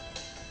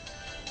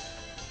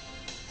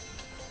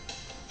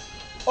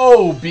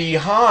 Oh,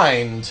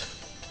 behind.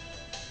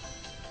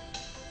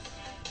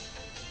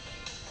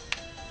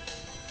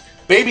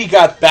 Baby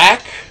got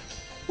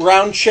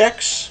background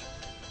checks.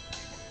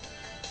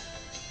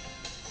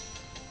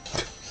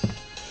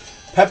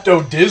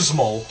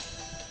 Pepto-Dismal.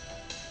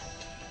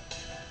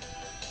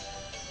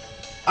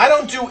 I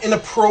don't do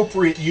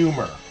inappropriate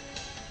humor.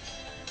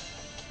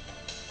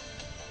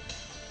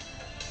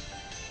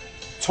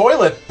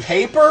 Toilet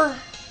paper?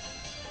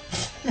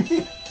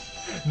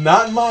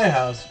 Not in my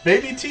house.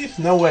 Baby teeth?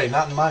 No way,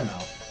 not in my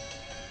mouth.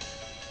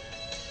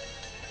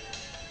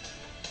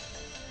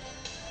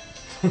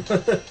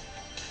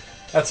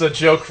 That's a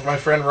joke for my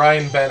friend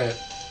Ryan Bennett.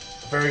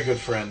 Very good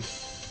friend.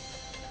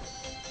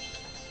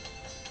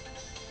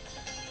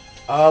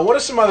 What are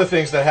some other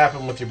things that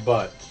happen with your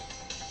butt?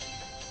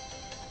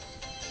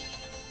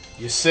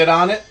 You sit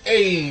on it?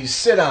 Hey,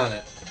 sit on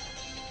it.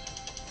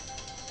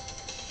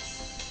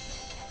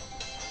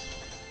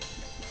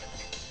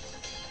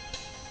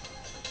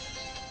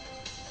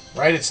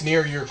 Right? It's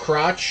near your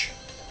crotch.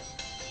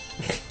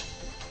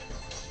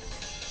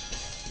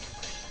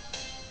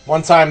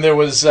 One time there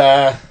was,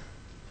 this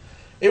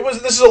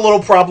is a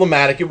little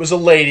problematic. It was a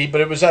lady,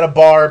 but it was at a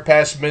bar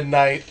past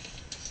midnight.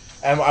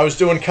 And I was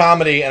doing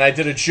comedy, and I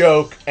did a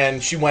joke,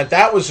 and she went,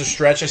 "That was a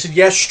stretch." I said,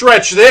 "Yes,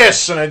 stretch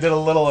this!" And I did a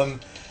little,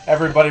 and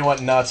everybody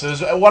went nuts. It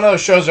was one of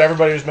those shows where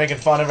everybody was making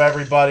fun of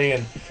everybody,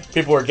 and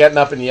people were getting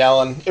up and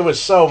yelling. It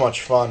was so much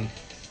fun.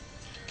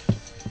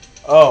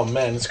 Oh,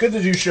 man, it's good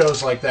to do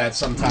shows like that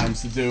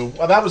sometimes to do.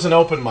 Well, that was an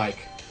open mic.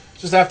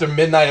 Just after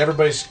midnight,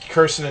 everybody's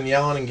cursing and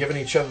yelling and giving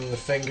each other the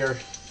finger.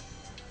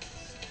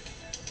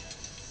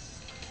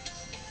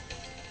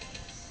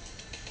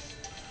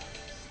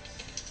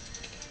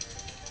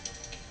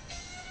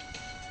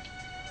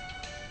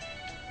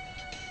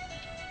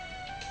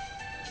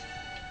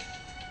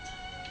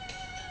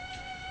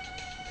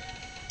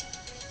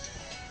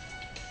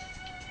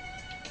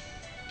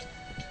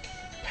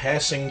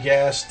 Passing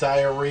gas,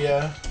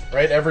 diarrhea,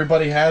 right?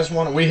 Everybody has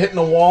one. Are we hitting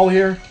a wall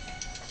here?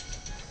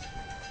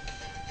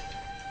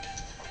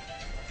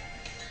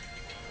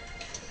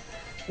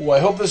 Ooh, I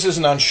hope this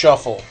isn't on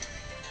shuffle.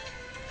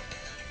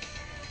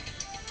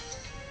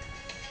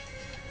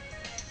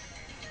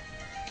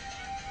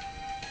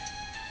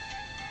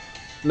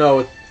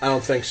 No, I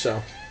don't think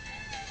so.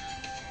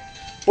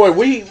 Boy,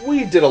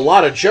 we did a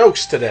lot of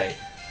jokes today.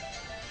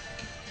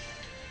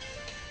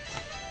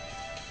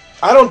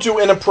 I don't do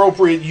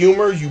inappropriate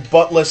humor, you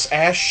buttless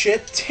ass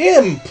shit.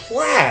 Tim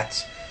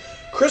Platt.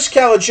 Chris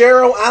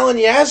Calogero, Alan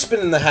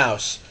Yasbin in the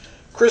house.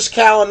 Chris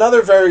Cal,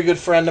 another very good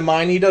friend of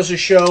mine. He does a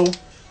show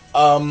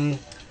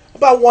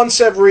about once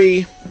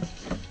every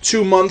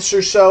 2 months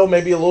or so,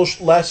 maybe a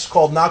little less,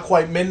 called Not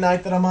Quite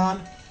Midnight that I'm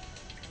on.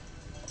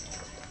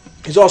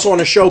 He's also on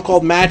a show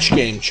called Match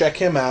Game. Check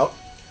him out.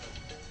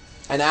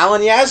 And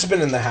Alan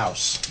Yasbin in the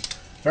house.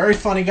 Very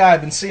funny guy. I've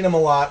been seeing him a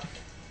lot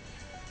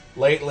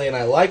lately, and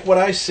I like what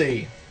I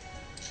see.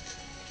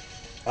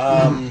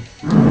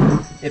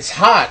 It's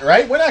hot,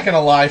 right? We're not going to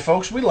lie,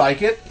 folks. We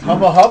like it.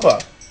 Hubba hubba,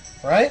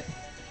 right?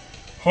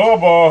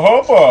 Hubba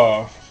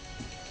hubba.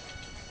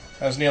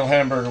 As Neil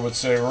Hamburger would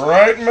say,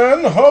 right,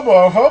 men?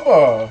 Hubba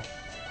hubba.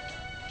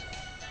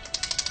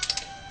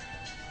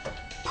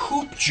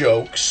 Poop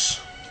jokes.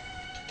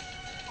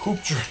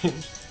 Hoop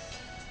dreams.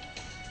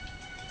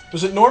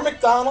 Was it Norm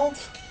Macdonald?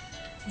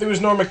 There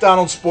was Norm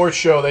Macdonald's sports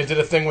show. They did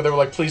a thing where they were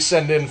like, please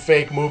send in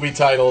fake movie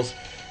titles.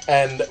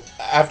 And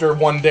after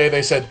one day,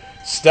 they said,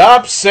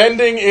 stop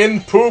sending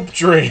in poop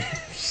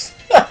dreams.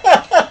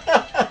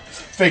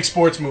 Fake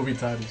sports movie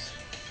titles.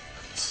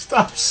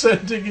 Stop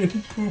sending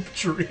in poop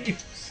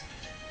dreams.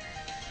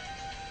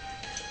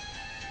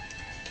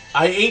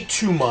 I ate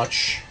too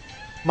much.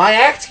 My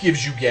act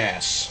gives you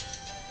gas.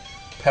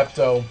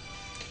 Pepto.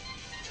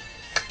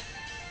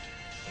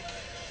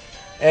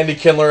 Andy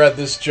Kindler had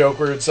this joke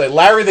where it'd say,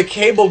 Larry the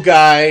Cable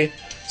Guy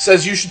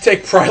says you should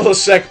take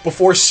Prilosec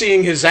before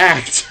seeing his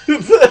act.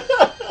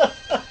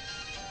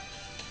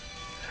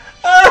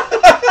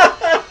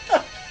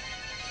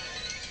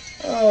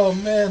 Oh,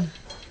 man.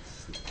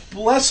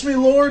 Bless me,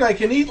 Lord, I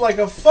can eat like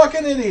a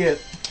fucking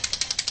idiot.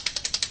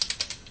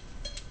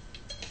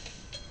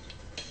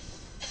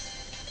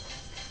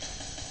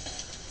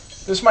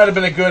 This might have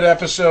been a good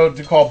episode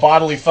to call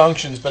Bodily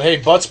Functions, but hey,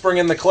 butts bring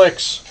in the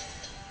clicks.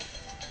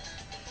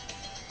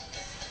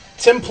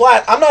 Tim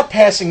Platt, I'm not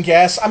passing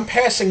gas, I'm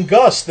passing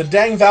Gus, the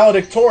dang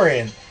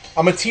valedictorian.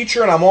 I'm a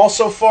teacher and I'm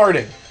also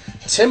farting.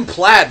 Tim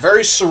Platt,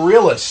 very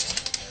surrealist.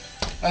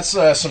 That's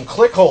some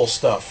clickhole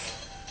stuff.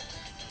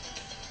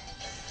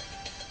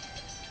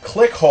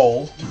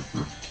 Clickhole.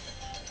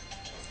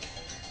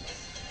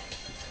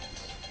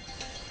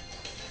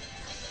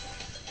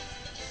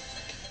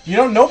 You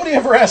know, nobody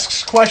ever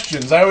asks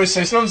questions. I always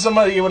say, sometimes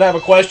somebody would have a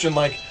question,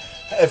 like,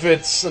 if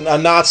it's a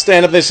not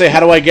stand-up, they say,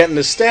 how do I get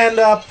into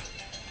stand-up?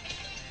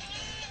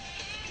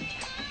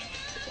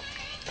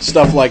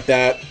 Stuff like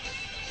that.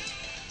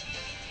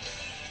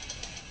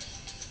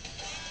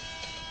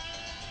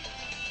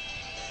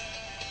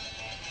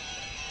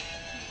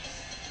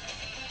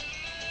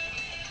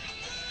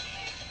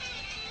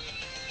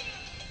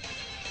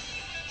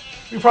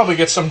 We probably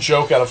get some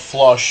joke out of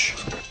Flush.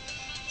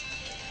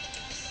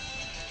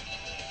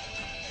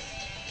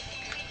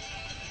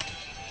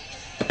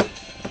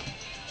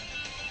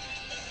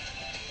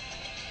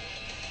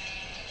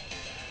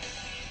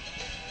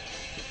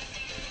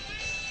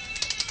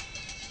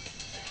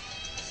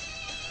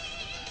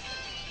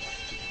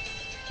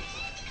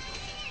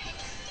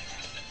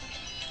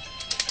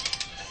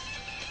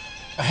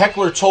 A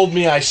heckler told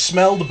me I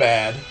smelled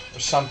bad, or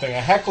something.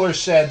 A heckler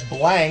said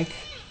blank.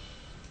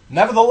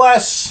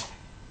 Nevertheless.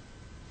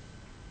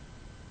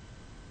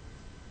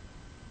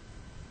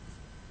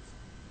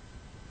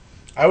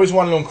 I always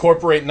wanted to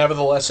incorporate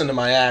nevertheless into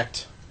my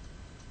act.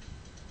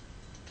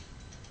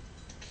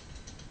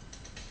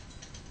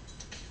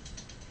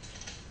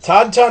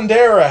 Todd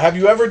Tondera, have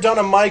you ever done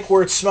a mic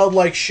where it smelled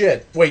like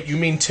shit? Wait, you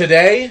mean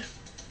today?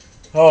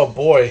 Oh,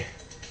 boy.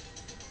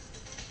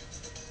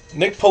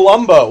 Nick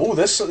Palumbo. Ooh,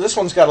 this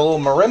one's got a little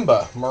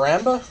marimba.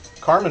 Maramba?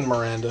 Carmen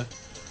Miranda.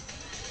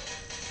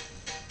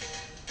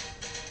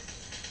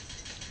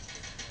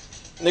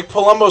 Nick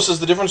Palumbo says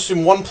the difference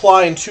between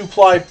 1-ply and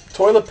 2-ply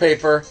toilet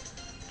paper.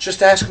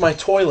 Just ask my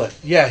toilet.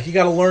 Yeah, you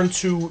got to learn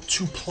to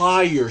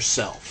ply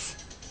yourself.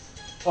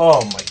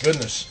 Oh, my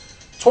goodness.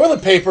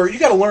 Toilet paper, you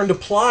got to learn to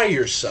ply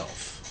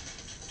yourself.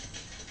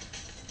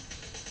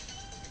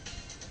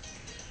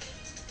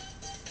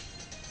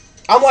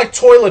 I'm like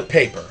toilet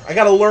paper. I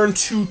got to learn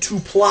to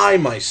ply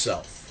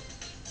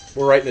myself.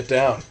 We're writing it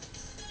down.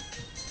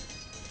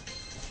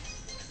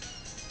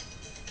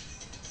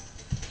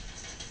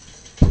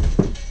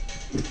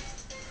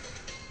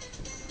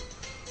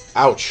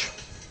 Ouch.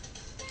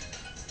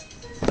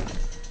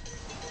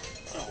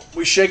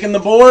 We shaking the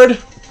board?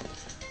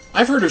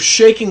 I've heard of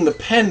shaking the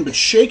pen, but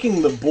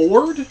shaking the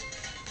board?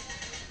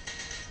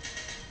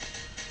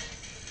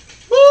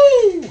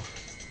 Woo!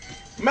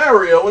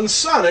 Mario and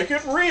Sonic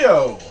at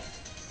Rio.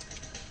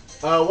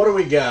 What do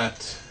we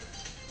got?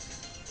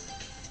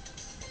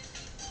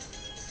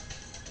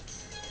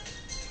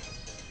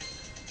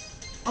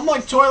 I'm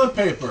like toilet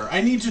paper.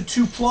 I need to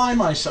two-ply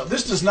myself.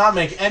 This does not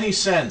make any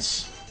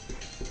sense.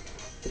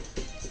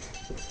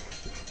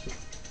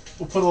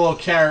 We'll put a little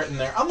carrot in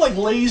there. I'm like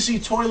lazy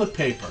toilet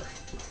paper.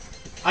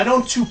 I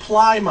don't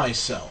two-ply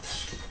myself.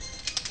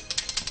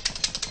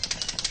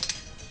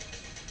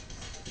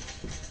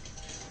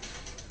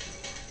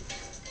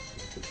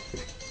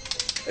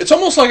 It's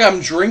almost like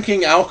I'm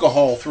drinking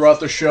alcohol throughout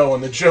the show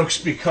and the jokes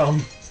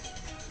become...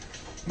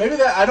 Maybe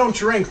that I don't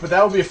drink, but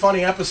that would be a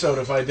funny episode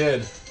if I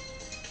did.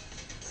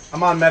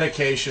 I'm on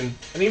medication.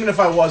 And even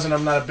if I wasn't,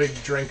 I'm not a big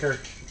drinker.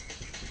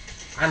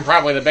 I'm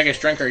probably the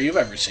biggest drinker you've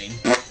ever seen.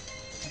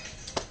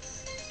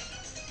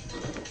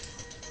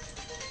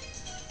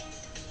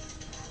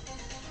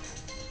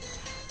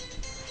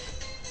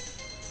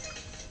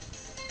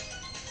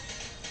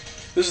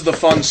 This is the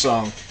fun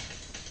song.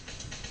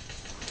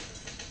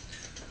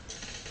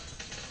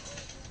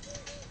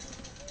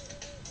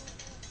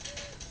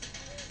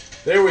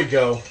 There we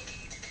go.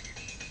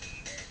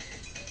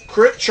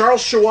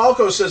 Charles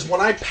Shawalko says, when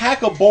I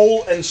pack a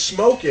bowl and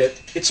smoke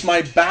it, it's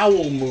my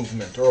bowel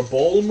movement. Or a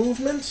bowl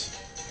movement?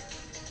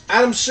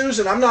 Adam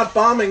Susan, I'm not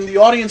bombing. The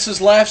audience's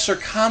laughs are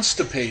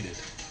constipated.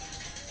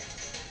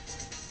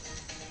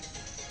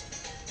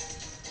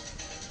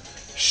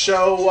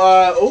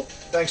 So,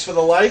 thanks for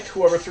the like,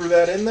 whoever threw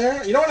that in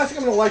there. You know what? I think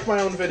I'm going to like my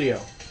own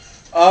video.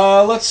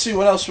 Let's see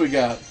what else we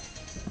got.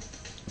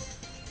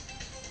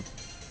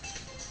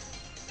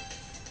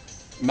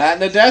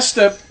 Matt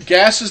Nadesta,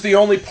 gas is the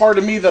only part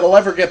of me that'll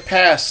ever get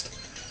passed.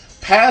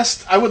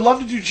 I would love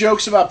to do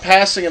jokes about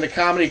passing in a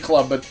comedy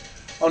club, but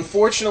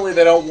unfortunately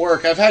they don't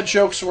work. I've had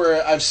jokes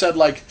where I've said,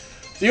 like,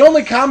 the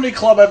only comedy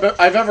club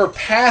I've ever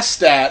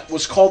passed at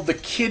was called the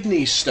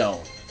Kidney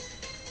Stone.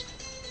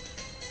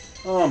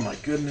 Oh my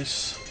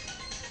goodness.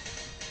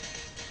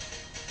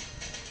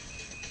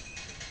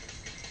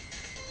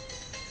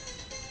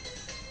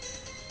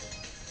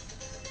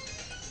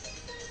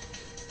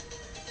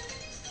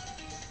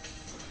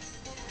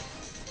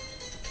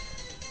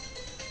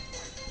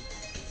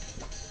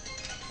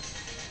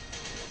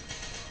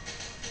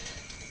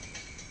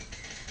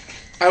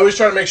 I always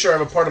try to make sure I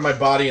have a part of my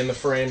body in the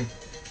frame.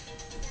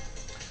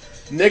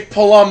 Nick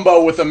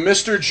Palumbo with a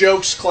Mr.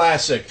 Jokes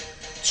classic.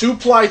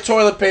 2-ply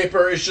toilet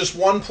paper is just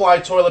 1-ply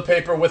toilet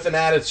paper with an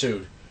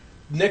attitude.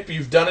 Nick,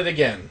 you've done it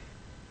again.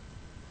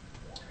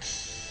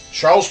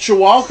 Charles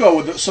Chiwalko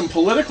with some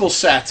political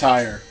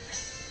satire.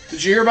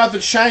 Did you hear about the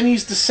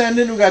Chinese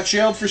descendant who got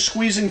jailed for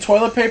squeezing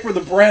toilet paper? The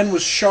brand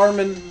was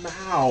Charmin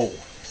Mao.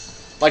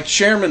 Like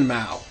Chairman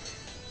Mao.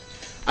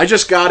 I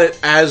just got it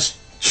as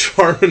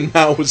Charmin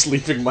Mao was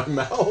leaving my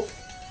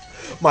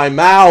mouth. My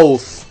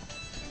mouth.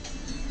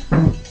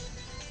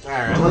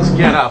 Alright, let's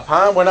get up,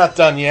 huh? We're not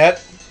done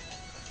yet.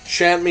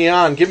 Chant me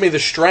on. Give me the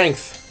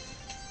strength.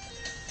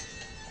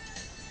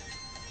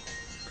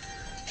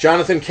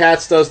 Jonathan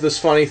Katz does this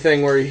funny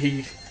thing where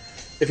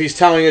if he's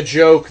telling a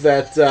joke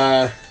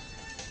that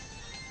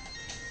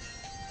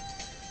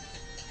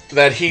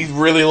he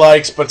really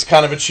likes, but it's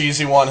kind of a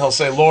cheesy one, he'll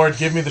say, Lord,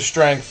 give me the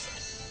strength.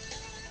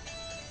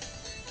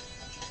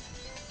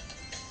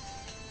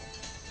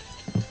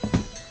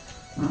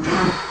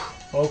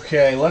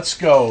 Okay, let's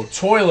go.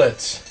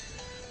 Toilet.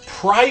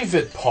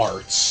 Private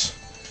parts.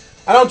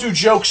 I don't do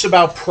jokes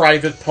about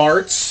private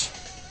parts.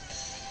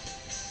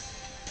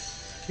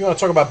 You want to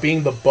talk about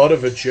being the butt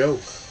of a joke.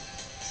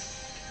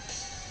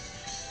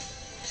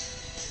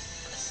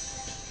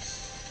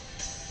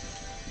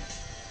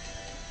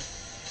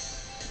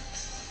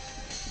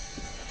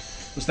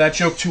 Was that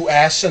joke too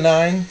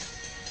asinine?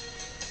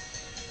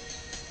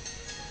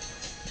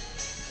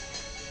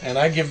 And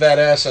I give that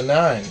ass a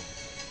 9.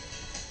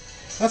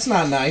 That's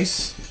not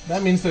nice.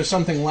 That means there's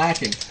something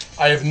lacking.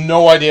 I have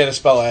no idea how to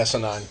spell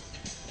asinine.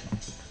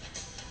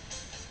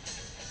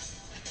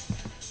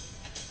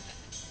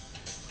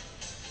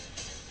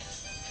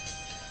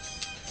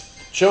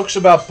 Jokes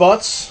about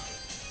butts?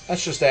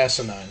 That's just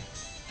asinine.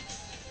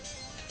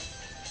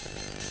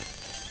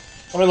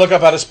 Let me look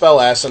up how to spell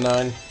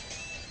asinine.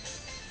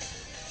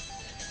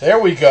 There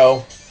we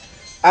go.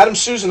 Adam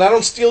Susan, I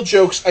don't steal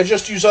jokes. I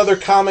just use other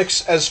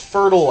comics as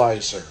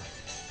fertilizer.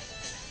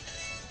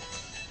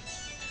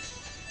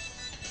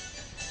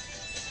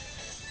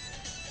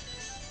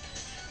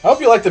 I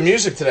hope you like the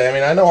music today. I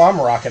mean, I know I'm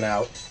rocking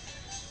out.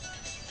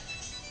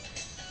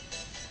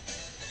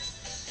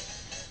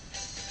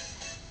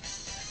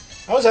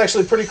 I was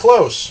actually pretty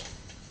close.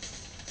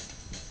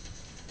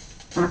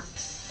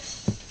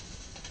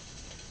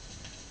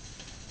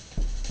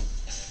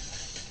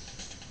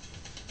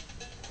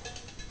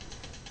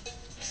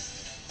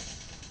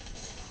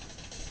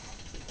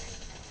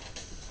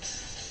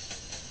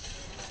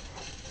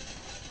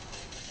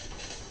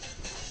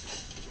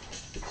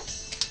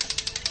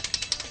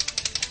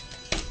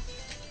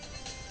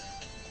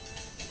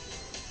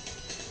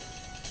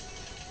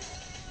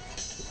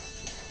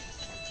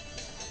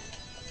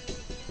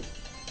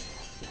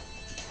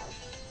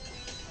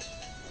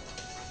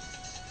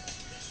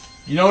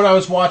 You know what I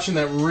was watching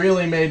that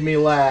really made me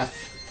laugh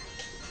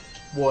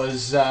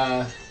was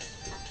I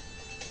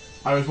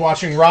was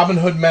watching Robin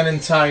Hood Men in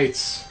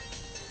Tights,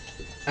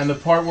 and the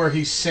part where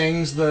he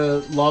sings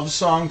the love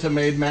song to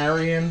Maid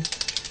Marian.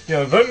 You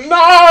know, the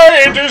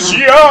night is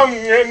young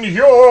and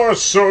you're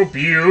so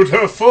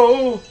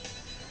beautiful.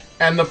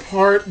 And the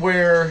part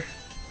where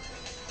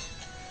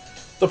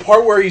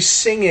he's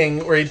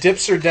singing, where he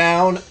dips her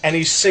down and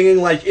he's singing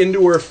like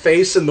into her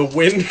face and the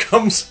wind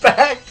comes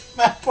back.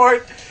 That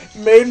part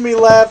made me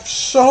laugh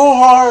so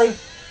hard.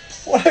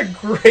 What a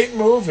great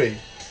movie.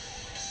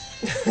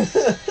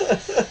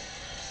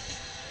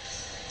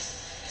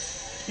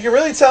 You can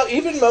really tell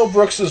even Mel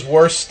Brooks'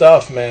 worst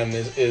stuff, man,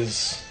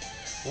 is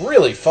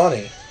really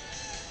funny.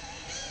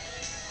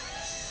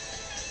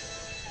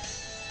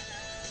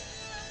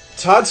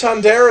 Todd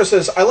Tondera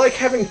says, I like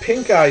having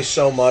pink eye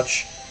so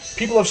much.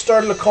 People have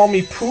started to call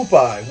me poop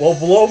eye. Well,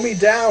 blow me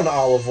down,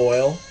 Olive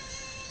Oil.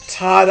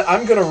 Todd,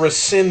 I'm going to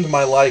rescind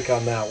my like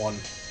on that one.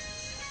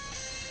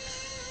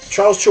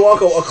 Charles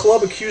Chiwalko, a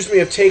club accused me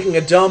of taking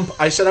a dump.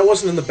 I said I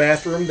wasn't in the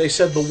bathroom. They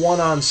said the one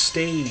on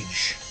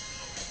stage.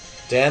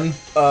 Dan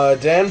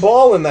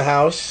Ball in the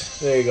house.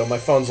 There you go. My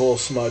phone's a little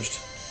smudged.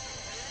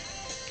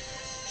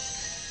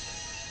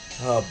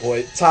 Oh,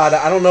 boy. Todd,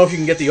 I don't know if you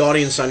can get the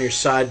audience on your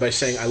side by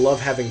saying, I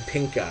love having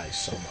pink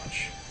eyes so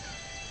much.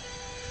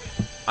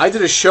 I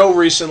did a show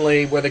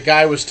recently where the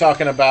guy was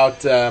talking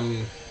about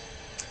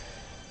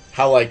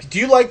how, like, do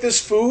you like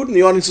this food? And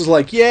the audience was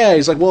like, yeah.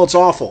 He's like, well, it's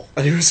awful.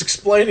 And he was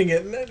explaining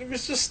it, and it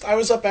was just, I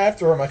was up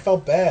after him. I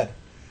felt bad.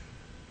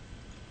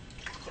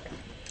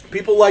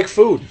 People like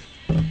food.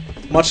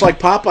 Much like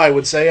Popeye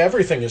would say,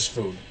 everything is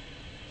food.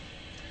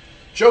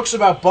 Jokes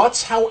about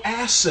butts? How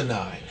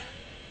asinine.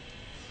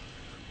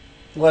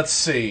 Let's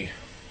see.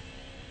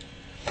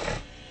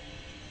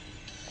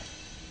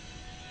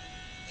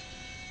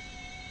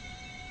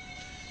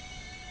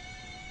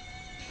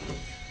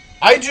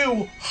 I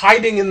do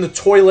hiding in the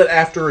toilet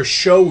after a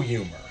show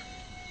humor.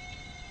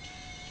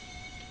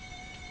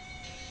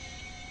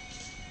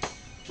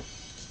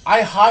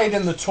 I hide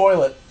in the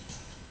toilet.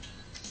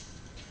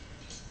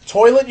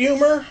 Toilet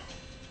humor?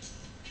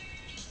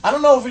 I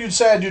don't know if you'd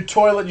say I do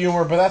toilet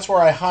humor, but that's where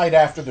I hide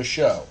after the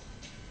show.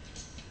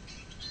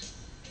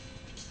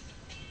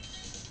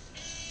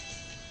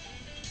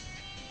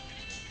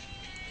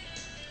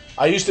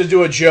 I used to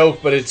do a joke,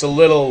 but it's a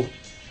little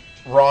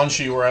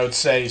raunchy, where I would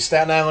say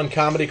Staten Island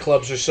comedy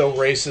clubs are so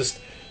racist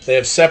they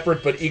have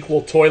separate but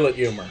equal toilet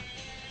humor.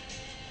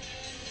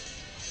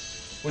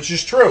 Which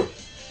is true.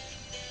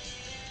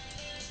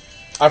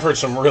 I've heard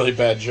some really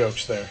bad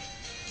jokes there.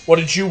 What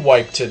did you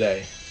wipe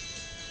today?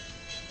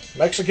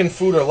 Mexican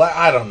food or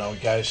I don't know,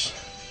 guys.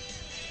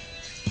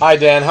 Hi,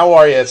 Dan. How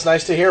are you? It's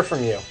nice to hear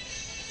from you.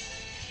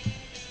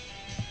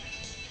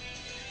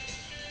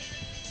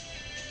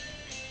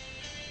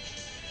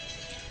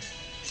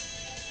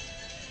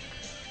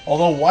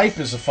 Although wipe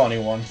is a funny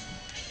one.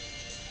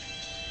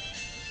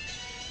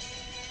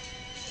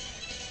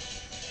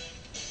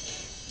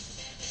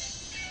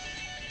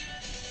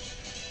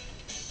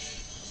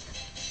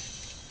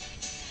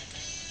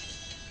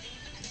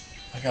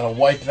 I gotta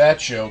wipe that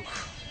joke.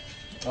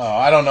 Oh,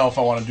 I don't know if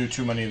I want to do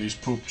too many of these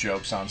poop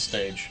jokes on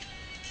stage.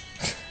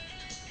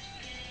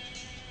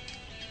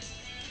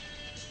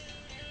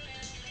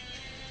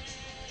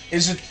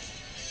 Is it...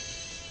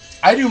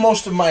 I do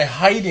most of my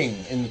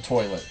hiding in the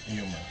toilet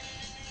humor.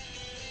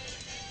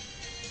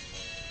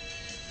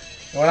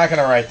 We're not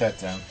going to write that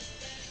down.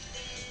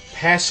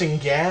 Passing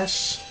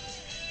gas?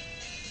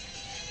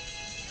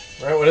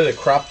 Right, what is it?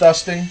 Crop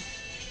dusting?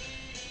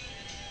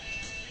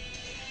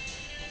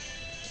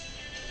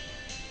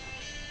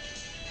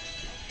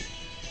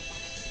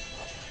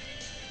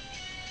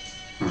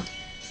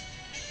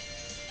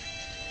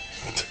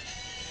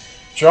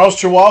 Charles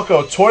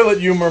Chiwalko, toilet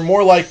humor,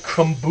 more like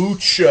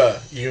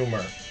kombucha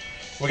humor.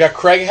 We got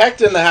Craig Hecht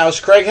in the house.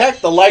 Craig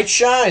Hecht, the light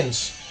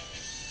shines.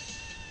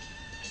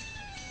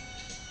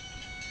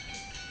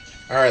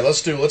 All right,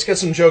 let's get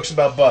some jokes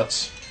about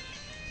butts.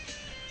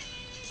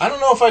 I don't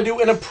know if I do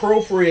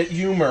inappropriate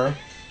humor.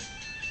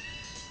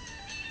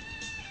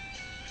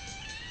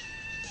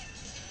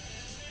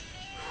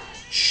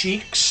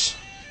 Cheeks.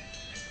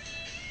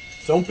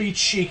 Don't be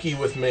cheeky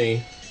with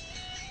me.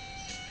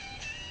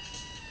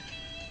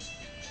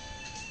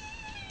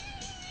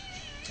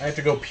 I have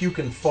to go puke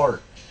and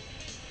fart.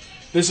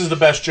 This is the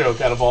best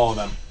joke out of all of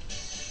them.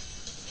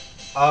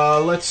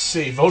 Let's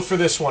see. Vote for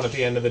this one at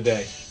the end of the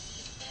day.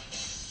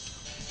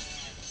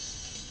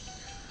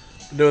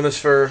 I'm doing this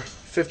for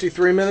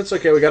 53 minutes.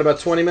 Okay, we got about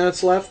 20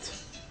 minutes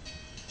left.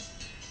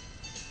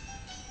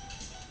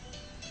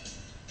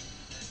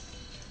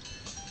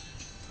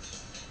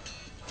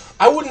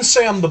 I wouldn't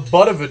say I'm the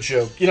butt of a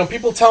joke. You know,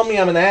 people tell me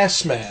I'm an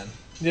ass man.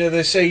 Yeah,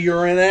 they say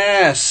you're an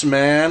ass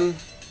man.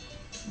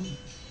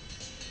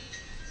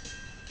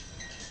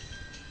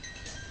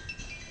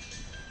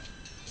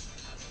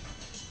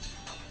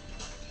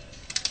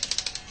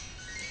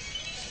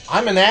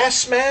 I'm an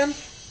ass man?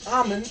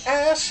 I'm an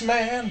ass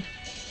man.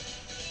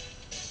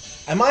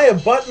 Am I a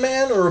butt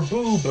man or a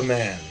boob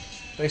man?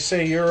 They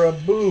say you're a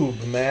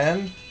boob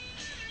man.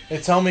 They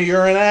tell me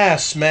you're an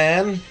ass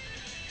man.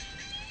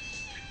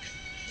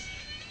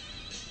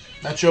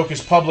 That joke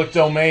is public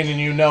domain and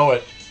you know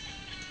it.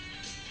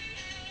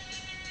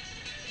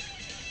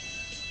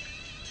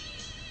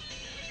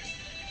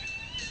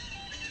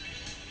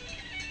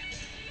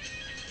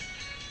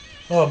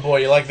 Oh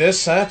boy, you like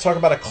this, huh? Talk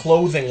about a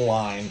clothing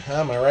line, huh?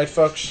 Am I right,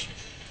 folks?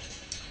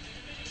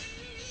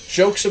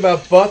 Jokes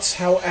about butts,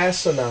 how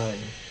asinine.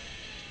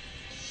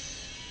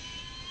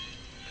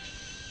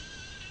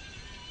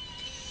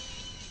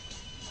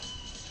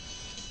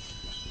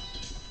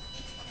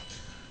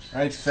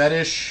 Right,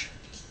 fetish,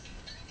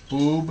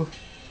 boob.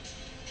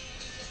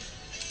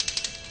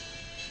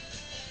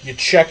 You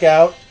check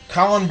out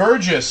Colin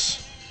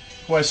Burgess,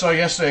 who I saw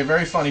yesterday, a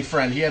very funny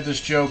friend. He had this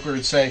joke where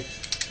he'd say,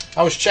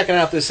 I was checking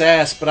out this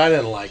ass, but I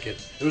didn't like it.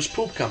 There was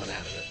poop coming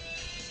out of it.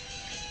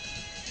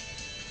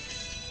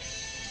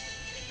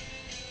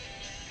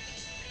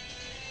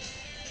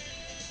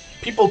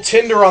 People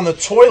Tinder on the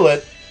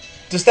toilet.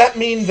 Does that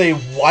mean they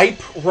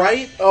wipe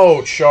right?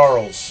 Oh,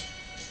 Charles.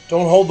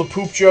 Don't hold the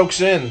poop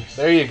jokes in.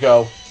 There you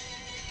go.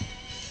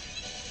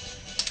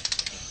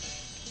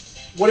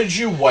 What did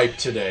you wipe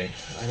today?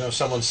 I know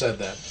someone said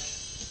that.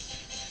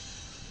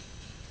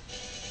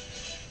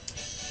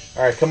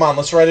 All right, come on.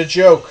 Let's write a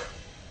joke.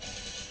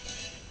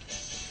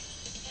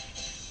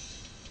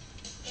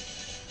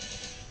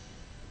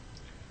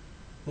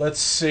 Let's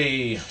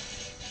see.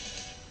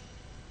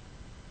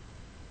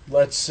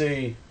 Let's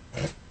see.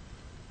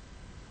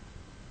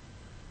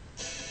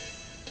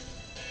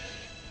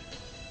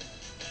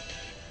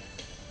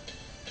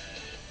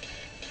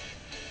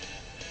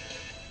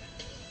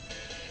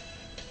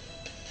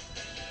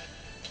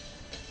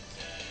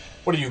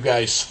 What are you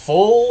guys,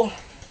 full?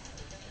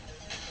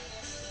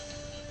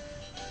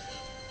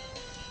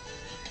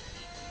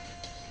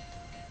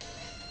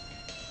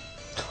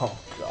 Oh,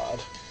 God.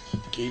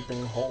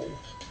 Gaping hole.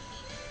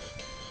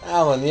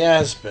 Alan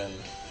Yasbin.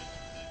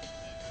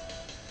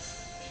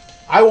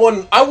 I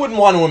wouldn't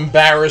want to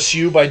embarrass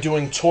you by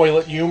doing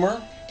toilet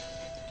humor.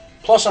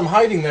 Plus, I'm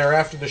hiding there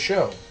after the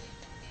show.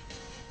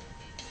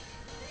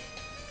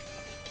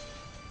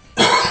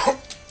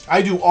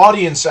 I do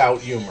audience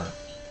out humor.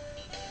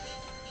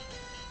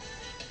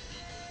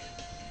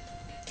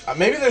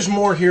 Maybe there's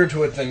more here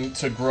to it than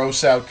to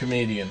gross out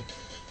comedian.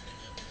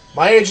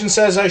 My agent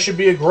says I should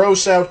be a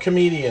gross out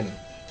comedian.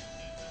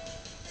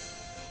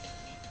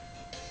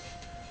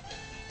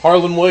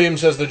 Harlan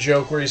Williams has the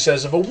joke where he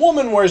says, if a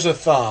woman wears a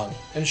thong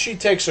and she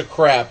takes a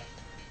crap,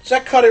 does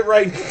that cut it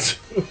right into...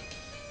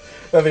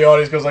 Then the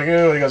audience goes like,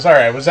 ooh. He goes, all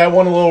right, was that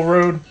one a little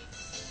rude?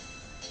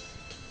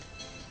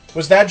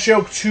 Was that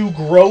joke too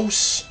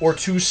gross or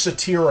too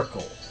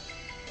satirical?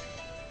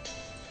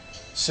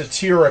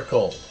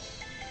 Satirical.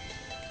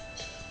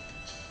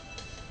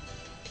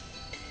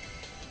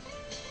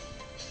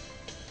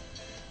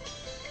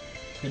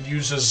 Could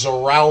use a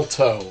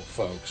Xaralto,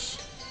 folks.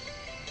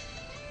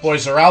 Boy,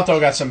 Xaralto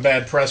got some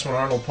bad press when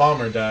Arnold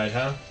Palmer died,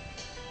 huh?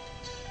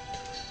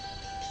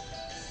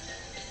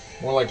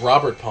 More like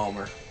Robert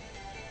Palmer.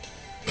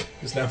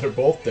 Because now they're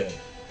both dead.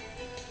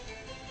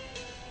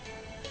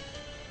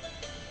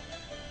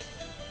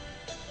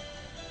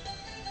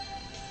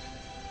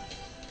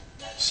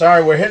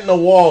 Sorry, we're hitting a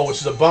wall,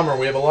 which is a bummer.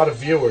 We have a lot of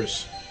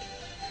viewers.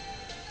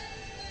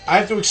 I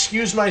have to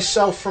excuse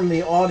myself from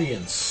the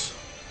audience.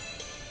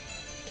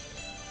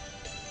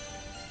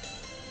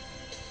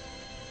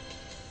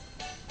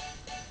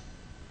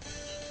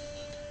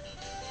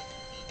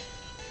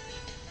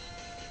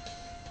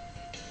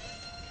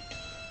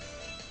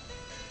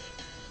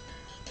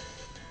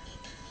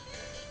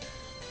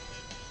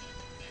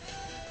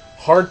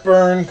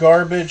 Heartburn,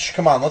 garbage.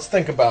 Come on, let's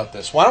think about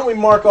this. Why don't we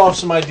mark off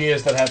some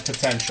ideas that have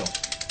potential?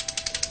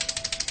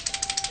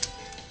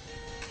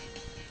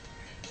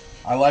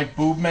 I like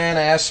Boob Man,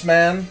 Ass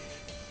Man.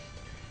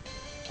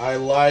 I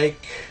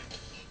like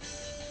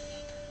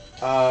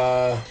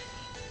Hubba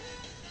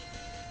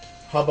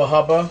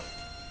Hubba.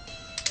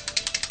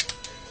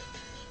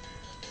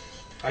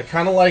 I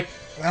kind of like,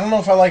 I don't know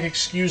if I like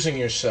Excusing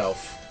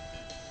Yourself.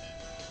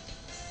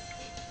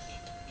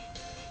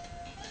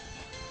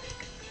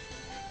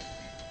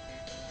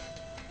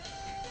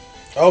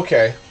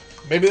 Okay,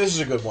 maybe this is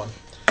a good one.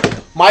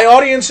 My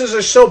audiences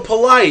are so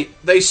polite,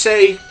 they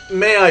say,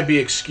 may I be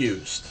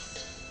excused?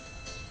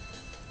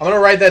 I'm going to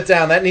write that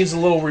down. That needs a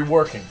little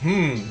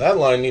reworking. That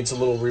line needs a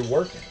little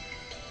reworking.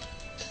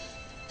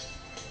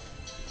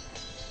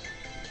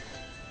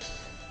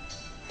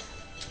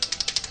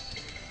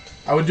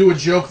 I would do a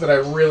joke that I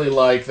really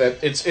like.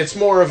 That it's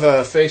more of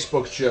a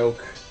Facebook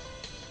joke.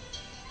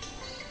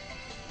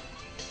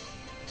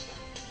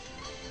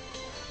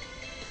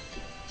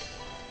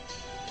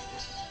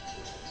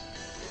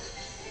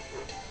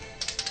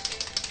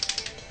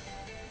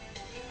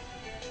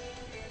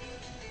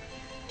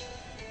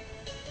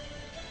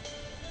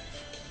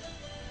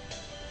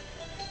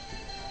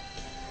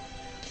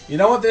 You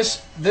know what?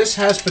 This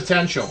has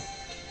potential.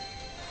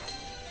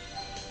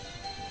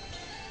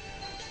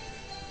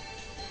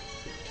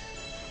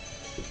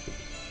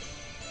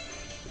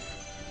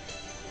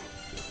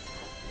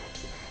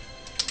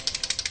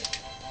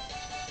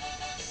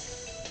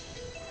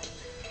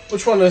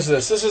 Which one is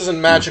this? This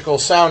isn't Magical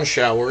Sound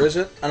Shower, is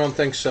it? I don't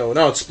think so.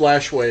 No, it's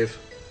Splash Wave.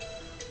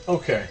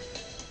 Okay.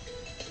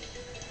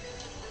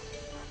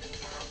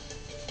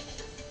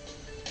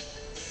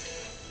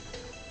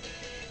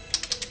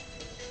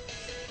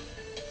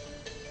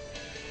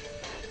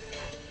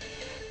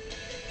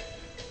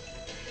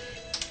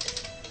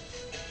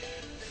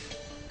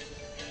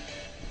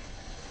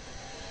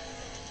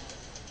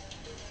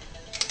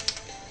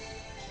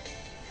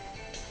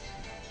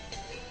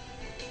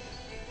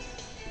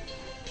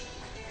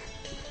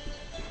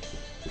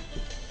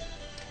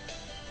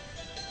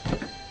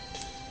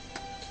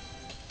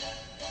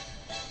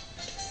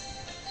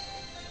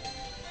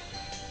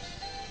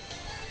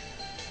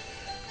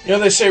 You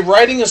know, they say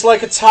writing is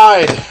like a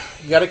tide.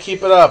 You gotta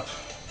keep it up.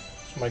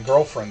 That's what my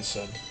girlfriend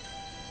said.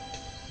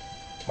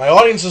 My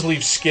audiences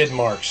leave skid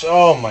marks.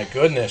 Oh my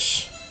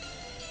goodness.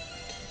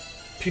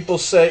 People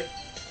say...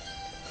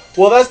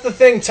 Well, that's the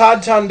thing, Todd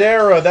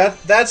Tondera.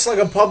 That's like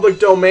a public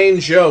domain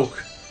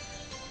joke.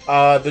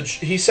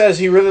 He says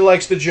he really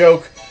likes the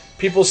joke.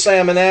 People say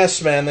I'm an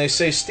ass man. They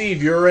say,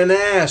 Steve, you're an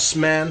ass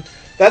man.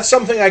 That's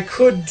something I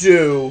could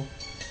do,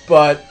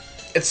 but...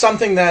 It's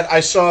something that I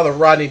saw the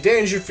Rodney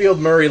Dangerfield,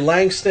 Murray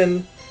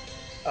Langston.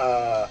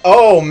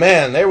 Oh,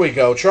 man, there we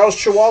go. Charles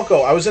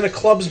Chiwalko. I was in a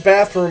club's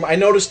bathroom. I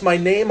noticed my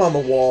name on the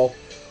wall.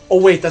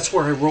 Oh, wait, that's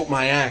where I wrote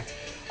my act.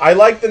 I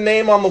like the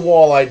name on the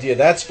wall idea.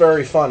 That's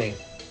very funny.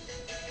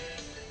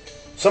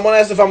 Someone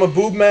asked if I'm a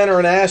boob man or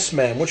an ass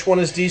man. Which one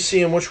is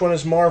DC and which one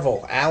is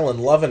Marvel? Alan,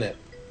 loving it.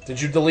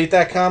 Did you delete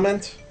that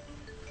comment?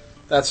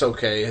 That's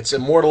okay. It's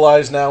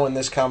immortalized now in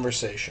this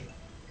conversation.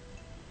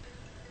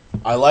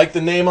 I like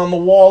the name on the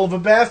wall of a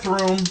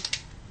bathroom.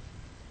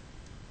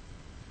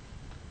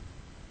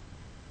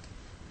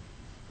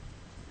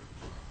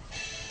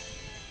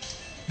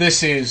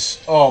 This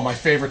is, oh, my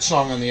favorite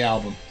song on the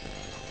album.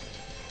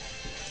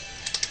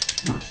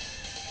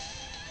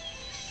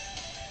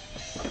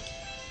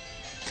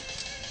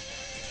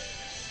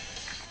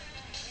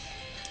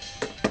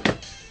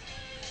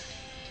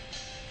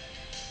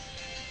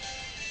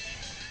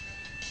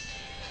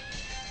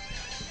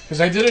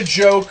 Because I did a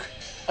joke.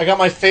 I got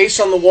my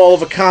face on the wall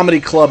of a comedy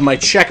club. My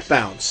check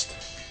bounced.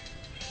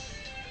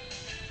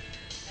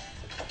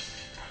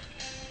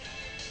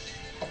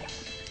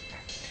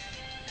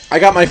 I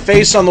got my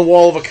face on the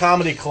wall of a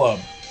comedy club.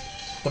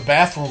 The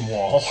bathroom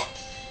wall.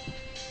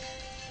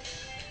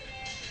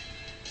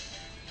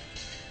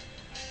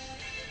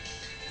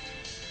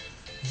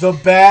 The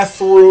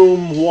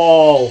bathroom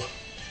wall.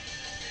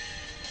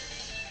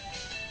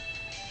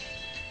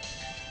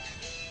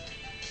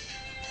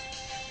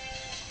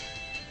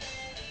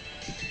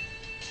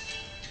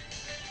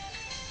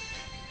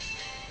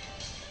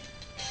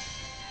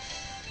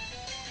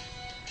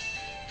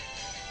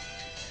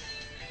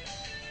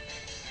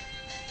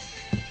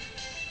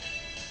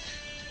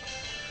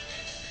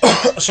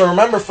 So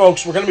remember,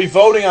 folks, we're going to be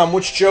voting on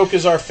which joke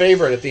is our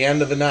favorite at the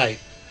end of the night.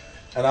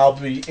 And I'll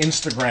be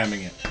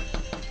Instagramming it.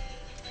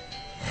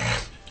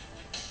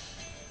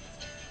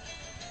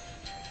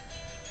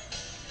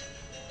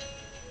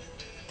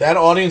 That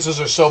audiences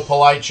are so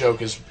polite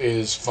joke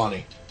is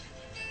funny.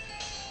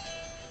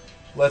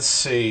 Let's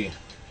see.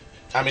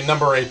 I mean,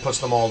 number 8 puts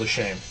them all to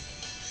shame.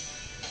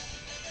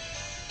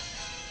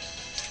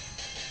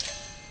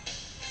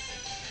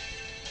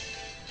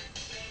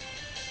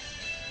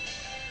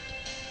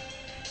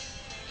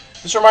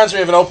 This reminds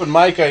me of an open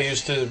mic I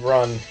used to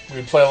run. We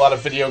would play a lot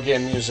of video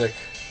game music.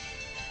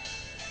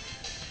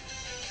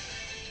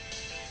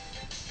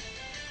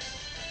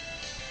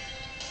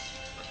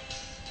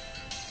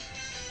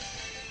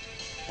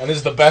 And this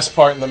is the best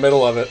part in the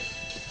middle of it.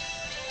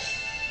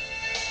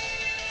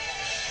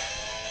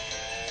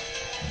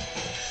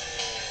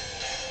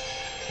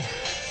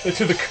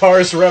 To the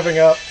cars revving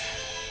up.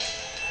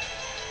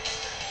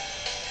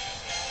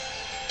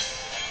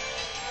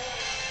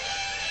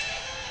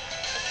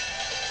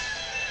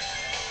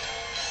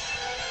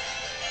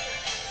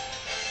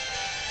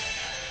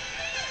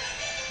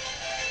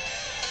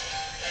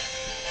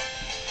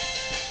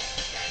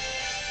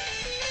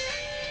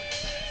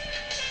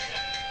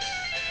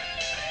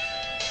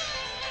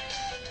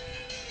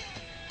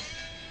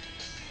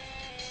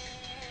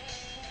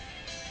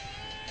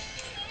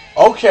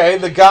 Okay,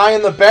 the guy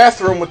in the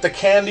bathroom with the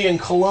candy and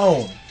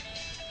cologne.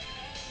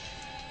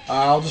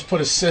 I'll just put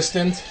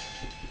assistant.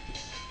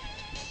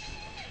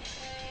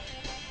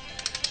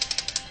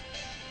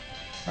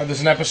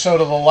 There's an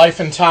episode of The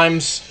Life and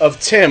Times of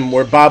Tim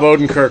where Bob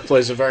Odenkirk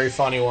plays a very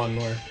funny one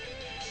where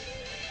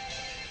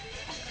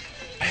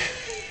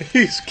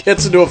he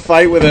gets into a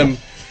fight with him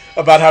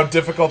about how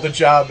difficult the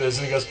job is,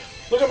 and he goes,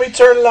 "Look at me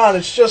turn it on,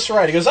 it's just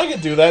right." He goes, "I can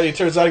do that." He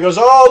turns on, he goes,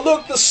 "Oh,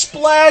 look, the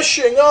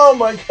splashing, oh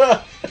my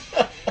god."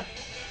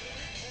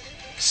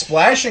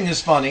 Splashing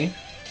is funny.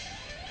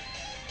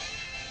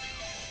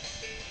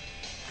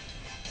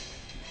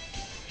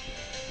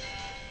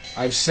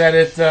 I've said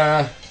it,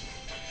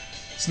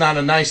 it's not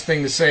a nice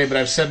thing to say, but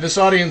I've said this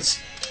audience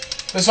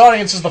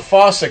is the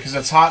faucet because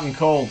it's hot and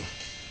cold.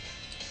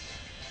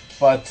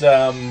 But,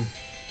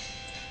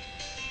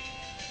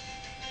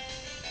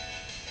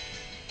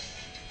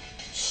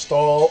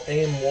 stall,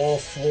 aim, wall,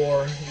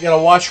 floor. You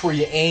gotta watch where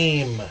you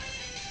aim.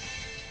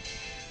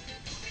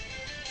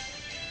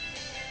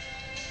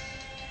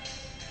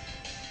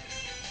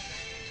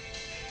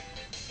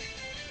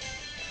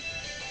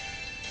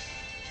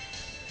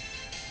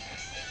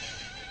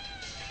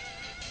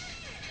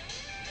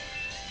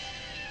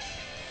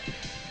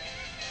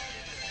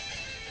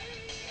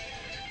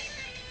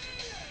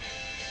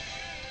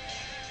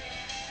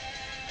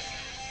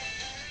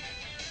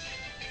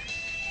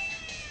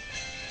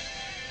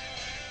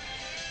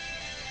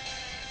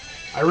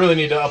 I really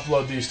need to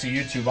upload these to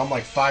YouTube. I'm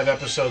like 5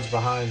 episodes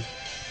behind.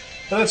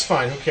 But that's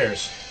fine. Who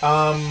cares?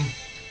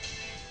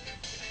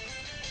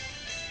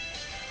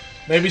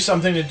 Maybe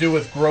something to do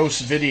with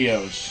gross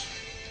videos.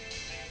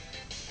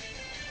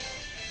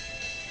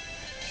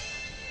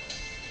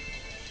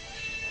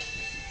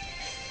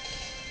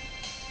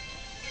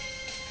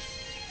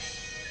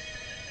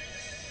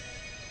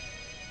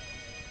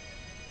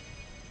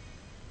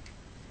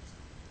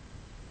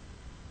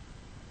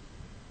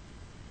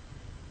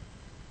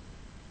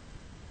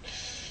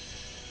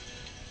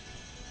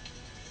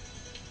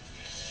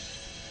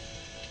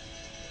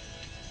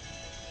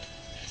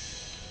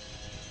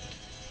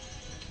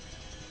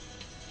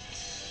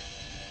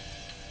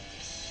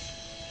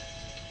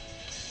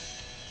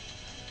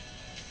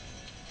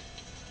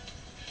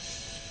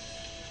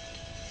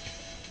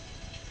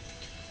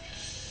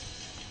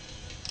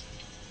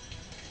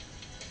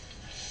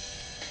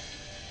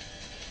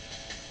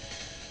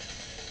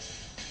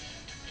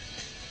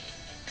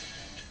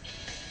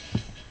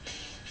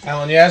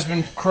 Alan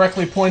Yasmin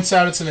correctly points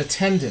out it's an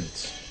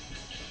attendant.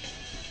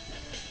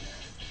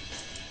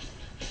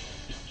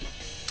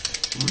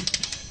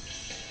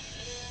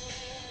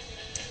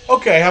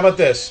 Okay, how about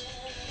this?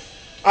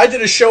 I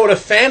did a show at a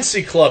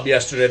fancy club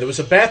yesterday. There was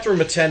a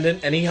bathroom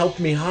attendant, and he helped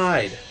me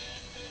hide.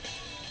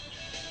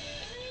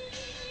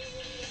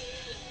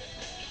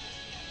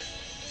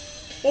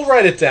 We'll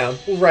write it down.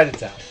 We'll write it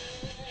down.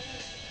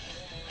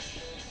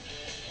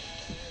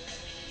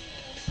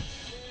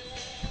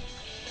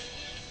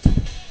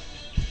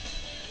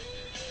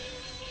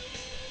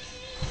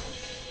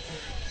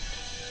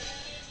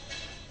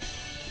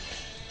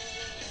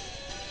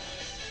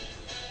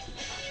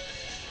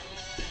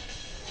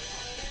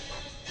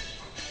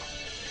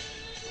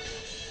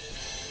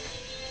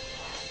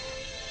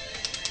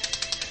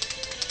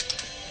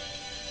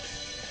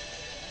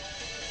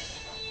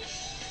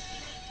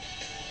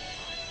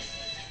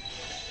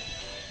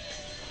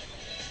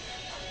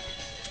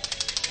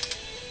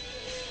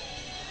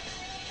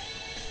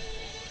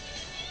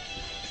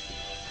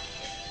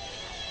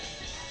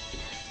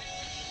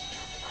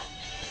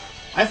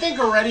 I think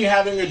already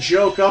having a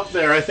joke up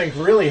there, I think,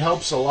 really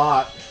helps a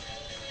lot.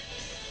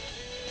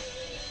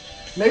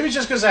 Maybe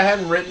just because I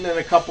hadn't written in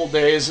a couple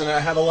days and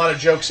I had a lot of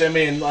jokes in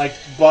me, and like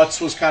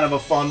Butts was kind of a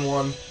fun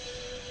one.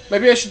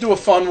 Maybe I should do a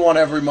fun one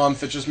every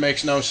month. It just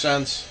makes no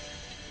sense.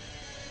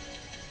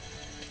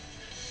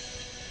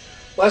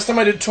 Last time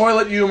I did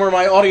toilet humor,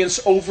 my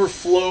audience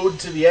overflowed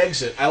to the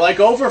exit. I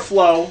like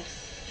overflow.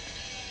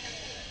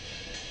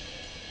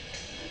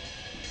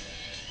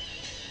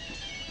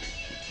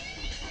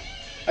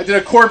 I did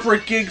a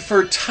corporate gig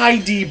for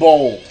Tidy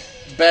Bowl.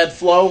 Bad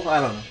flow? I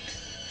don't know.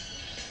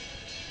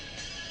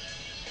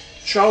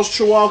 Charles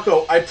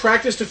Chiwalko. I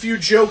practiced a few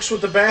jokes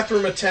with the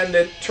bathroom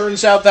attendant.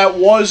 Turns out that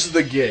was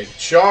the gig.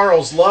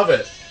 Charles, love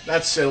it.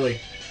 That's silly.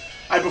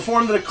 I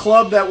performed at a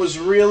club that was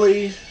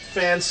really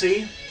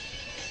fancy.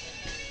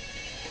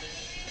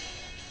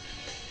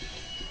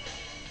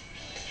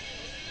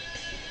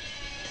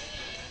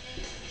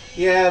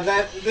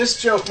 Yeah, this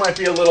joke might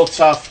be a little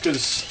tough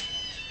because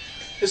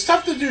it's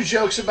tough to do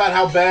jokes about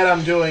how bad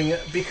I'm doing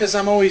because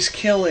I'm always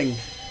killing.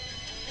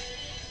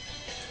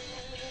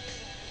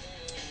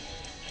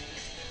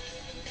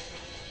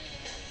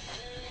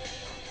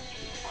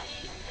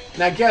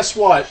 Now guess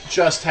what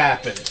just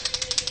happened?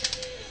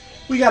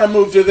 We gotta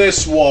move to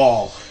this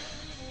wall.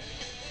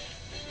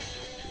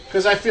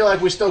 Because I feel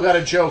like we still got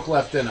a joke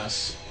left in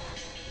us.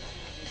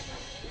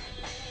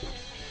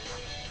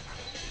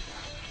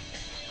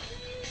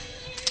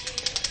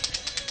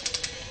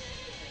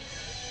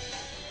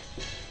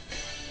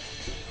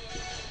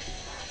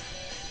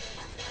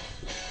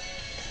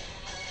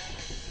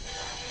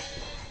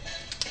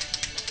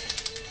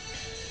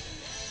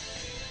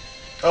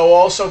 Oh,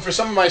 also for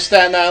some of my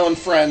Staten Island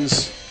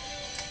friends,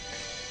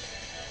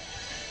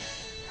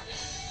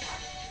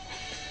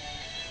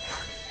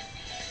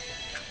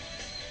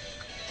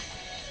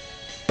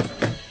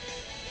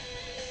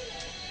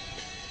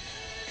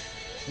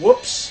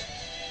 whoops.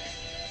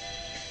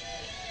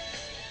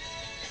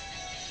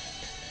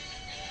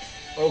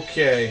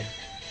 Okay.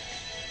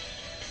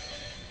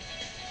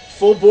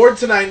 Full board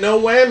tonight, no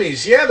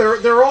whammies. Yeah,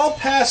 they're all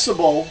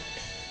passable.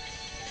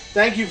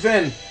 Thank you,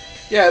 Vin.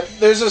 Yeah,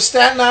 there's a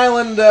Staten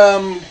Island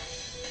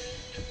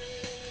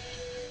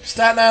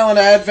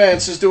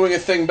Advance is doing a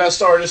thing.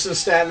 Best artist in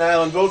Staten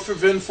Island. Vote for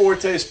Vin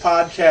Forte's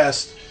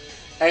podcast.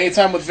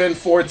 Anytime with Vin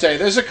Forte.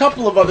 There's a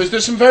couple of others.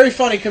 There's some very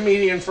funny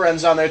comedian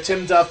friends on there.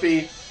 Tim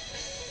Duffy,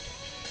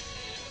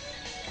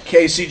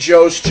 Casey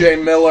Jost, Jay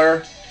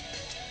Miller.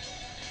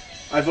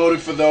 I voted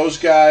for those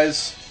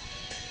guys.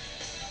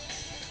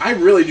 I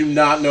really do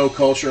not know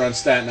culture on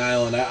Staten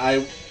Island.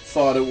 I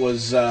thought it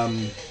was...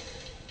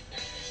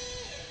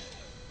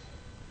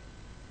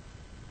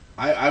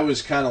 I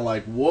was kind of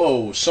like,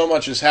 whoa, so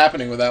much is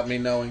happening without me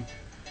knowing.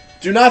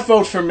 Do not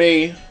vote for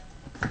me.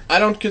 I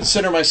don't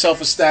consider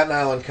myself a Staten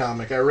Island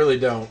comic. I really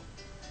don't.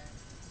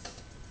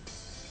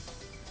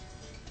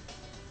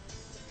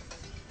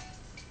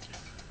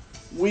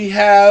 We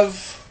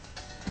have...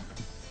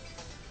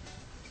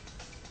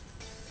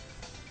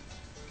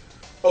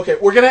 Okay,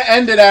 we're going to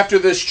end it after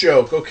this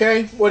joke,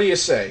 okay? What do you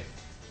say?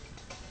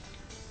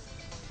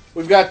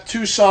 We've got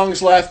 2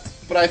 songs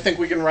left, but I think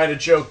we can write a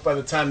joke by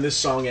the time this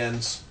song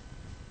ends.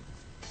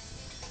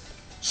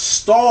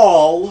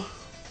 Stall.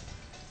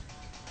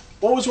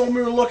 What was one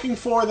we were looking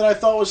for that I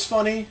thought was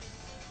funny?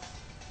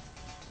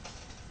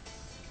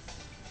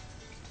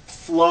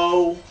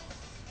 Flow.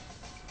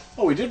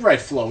 Oh, we did write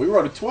flow. We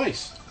wrote it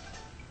twice.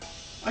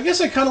 I guess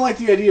I kind of like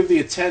the idea of the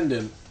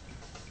attendant.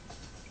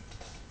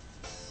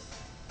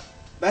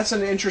 That's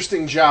an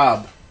interesting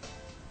job.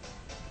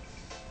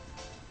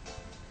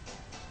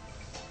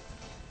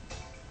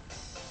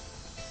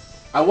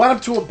 I went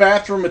up to a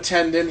bathroom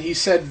attendant. He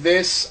said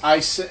this. I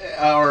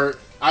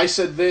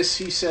said this.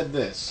 He said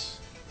this.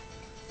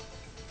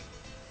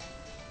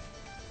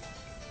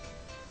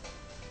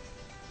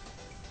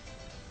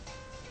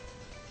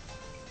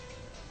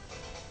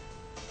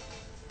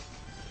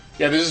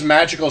 Yeah, this is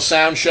Magical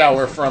Sound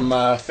Shower from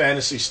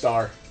Phantasy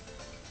Star.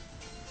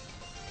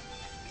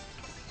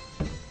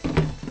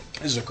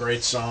 This is a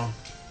great song.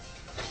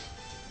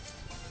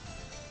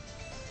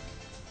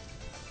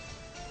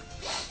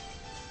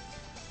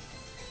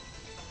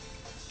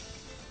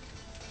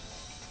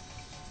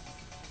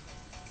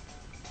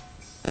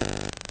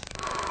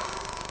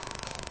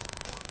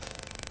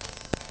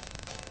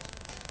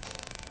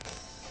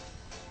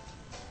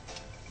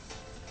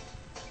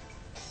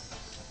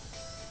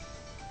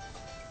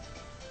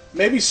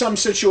 Maybe some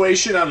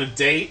situation on a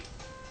date.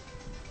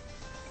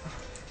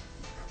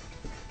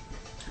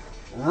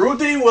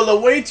 Rudy will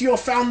await your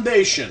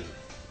foundation.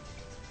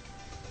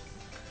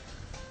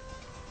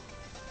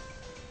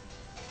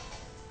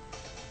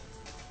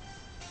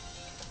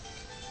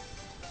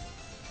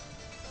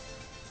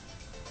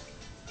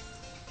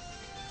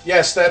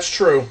 Yes, that's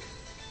true.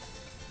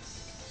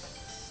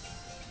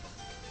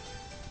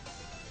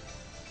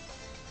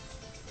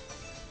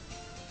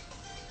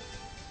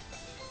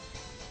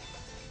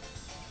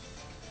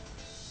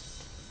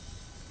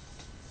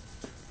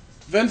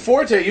 Vin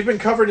Forte, you've been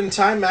covered in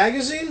Time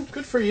Magazine?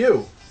 Good for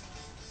you.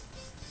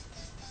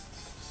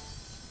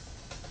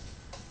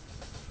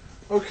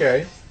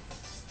 Okay.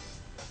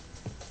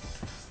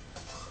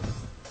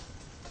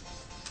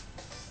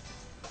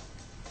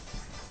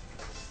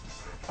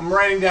 I'm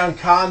writing down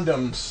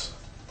condoms.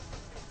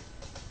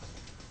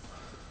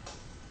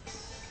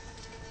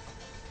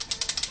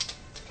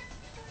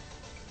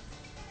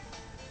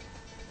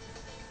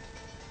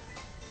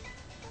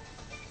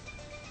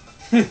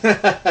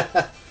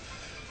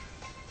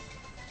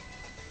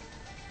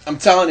 I'm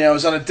telling you, I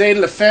was on a date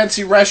at a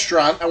fancy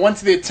restaurant. I went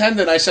to the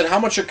attendant. I said, how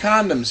much are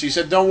condoms? He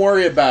said, don't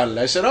worry about it.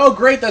 I said, oh,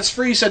 great, that's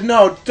free. He said,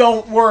 no,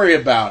 don't worry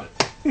about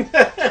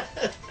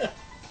it.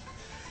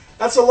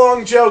 That's a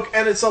long joke,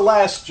 and it's a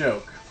last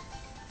joke.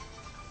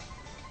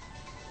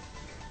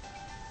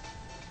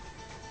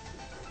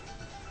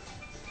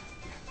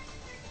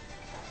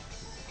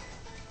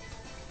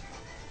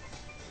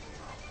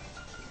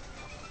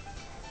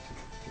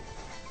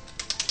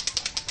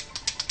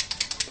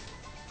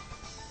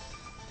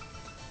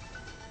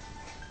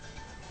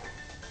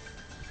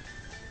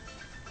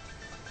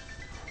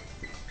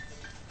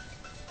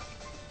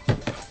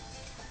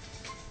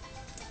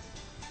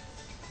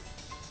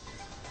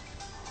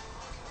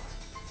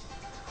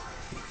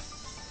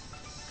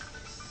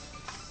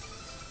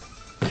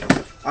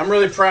 I'm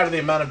really proud of the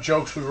amount of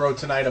jokes we wrote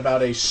tonight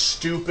about a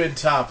stupid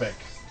topic.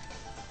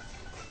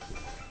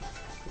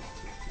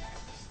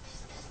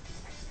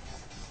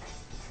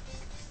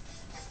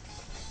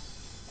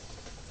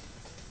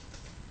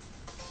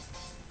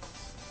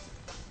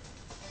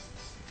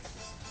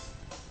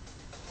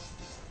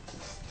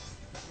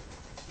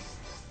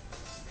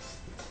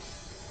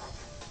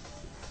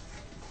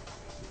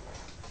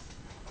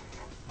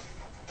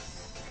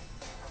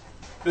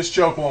 This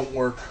joke won't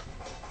work.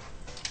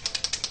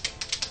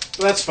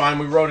 But that's fine,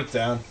 we wrote it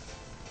down.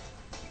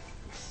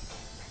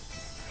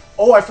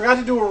 Oh, I forgot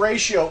to do a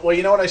ratio. Well,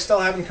 you know what? I still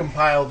haven't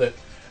compiled it.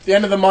 At the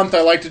end of the month,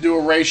 I like to do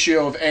a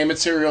ratio of A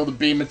material to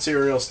B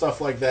material,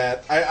 stuff like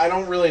that. I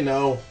don't really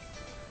know.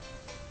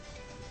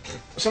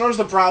 Sometimes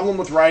the problem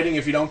with writing,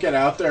 if you don't get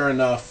out there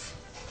enough,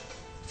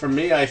 for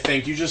me, I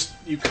think,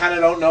 you kind of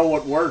don't know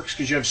what works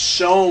because you have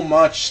so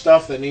much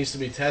stuff that needs to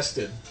be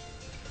tested.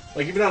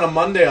 Like, even on a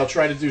Monday, I'll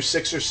try to do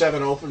 6 or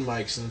 7 open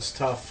mics, and it's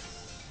tough.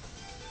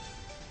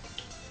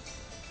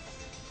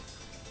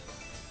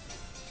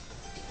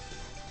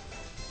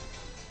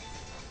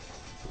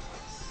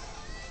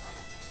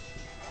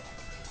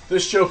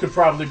 This joke could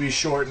probably be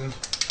shortened.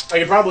 I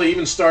could probably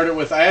even start it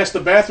with, I asked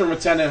the bathroom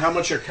attendant how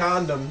much are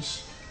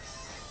condoms.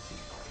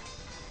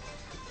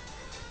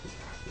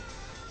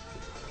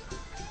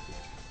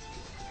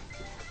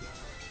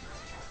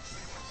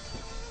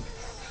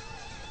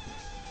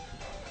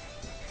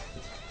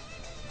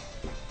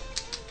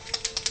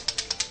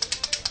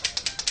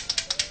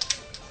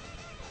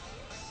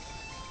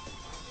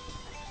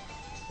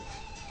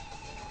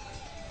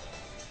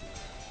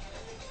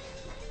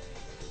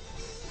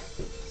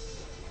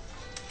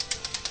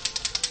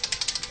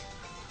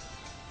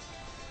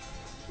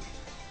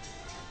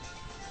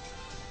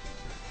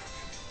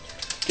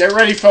 Get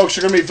ready, folks.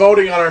 We're going to be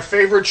voting on our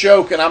favorite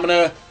joke, and I'm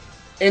going to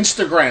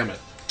Instagram it.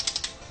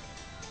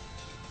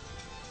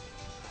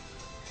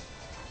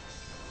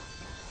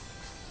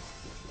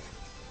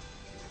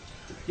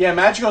 Yeah,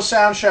 Magical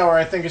Sound Shower,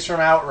 I think, is from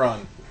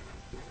Outrun.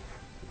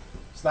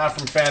 It's not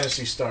from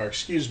Phantasy Star.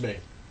 Excuse me.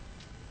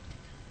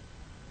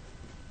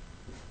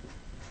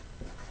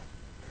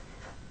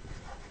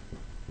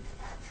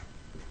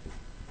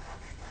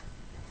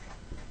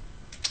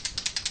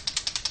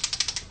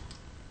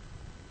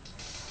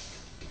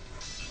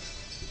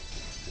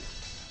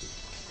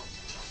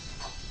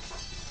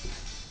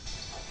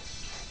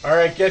 All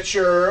right, get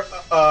your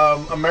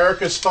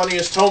America's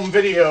Funniest Home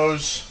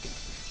Videos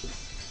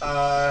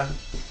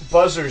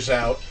buzzers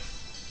out.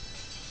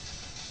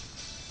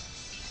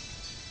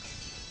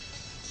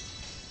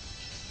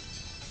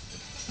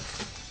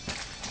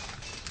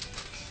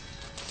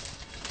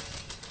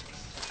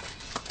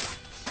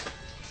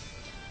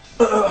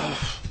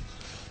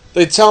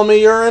 They tell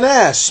me you're an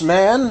ass,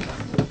 man.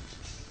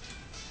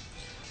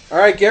 All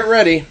right, get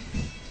ready.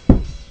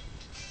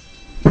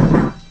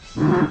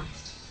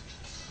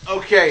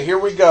 Okay, here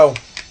we go.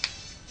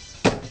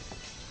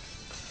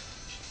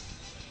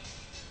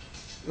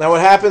 Now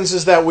what happens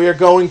is that we are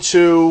going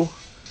to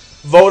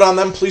vote on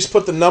them. Please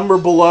put the number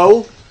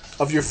below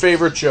of your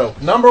favorite joke.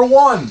 Number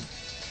 1.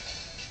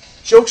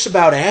 Jokes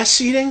about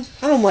ass eating?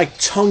 I don't like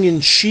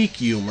tongue-in-cheek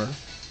humor.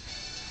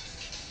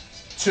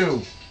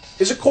 2.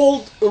 Is it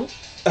called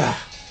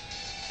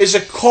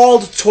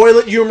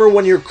toilet humor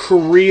when your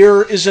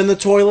career is in the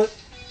toilet?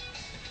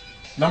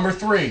 Number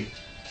 3.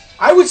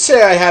 I would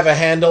say I have a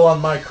handle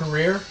on my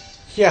career.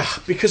 Yeah,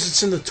 because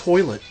it's in the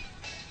toilet.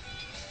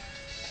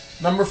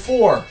 Number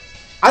 4.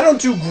 I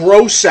don't do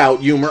gross out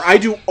humor. I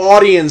do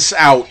audience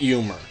out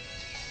humor.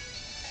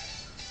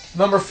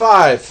 Number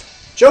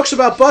 5. Jokes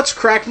about butts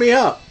crack me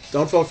up.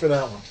 Don't vote for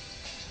that one.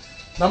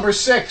 Number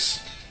 6.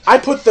 I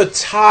put the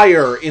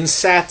tire in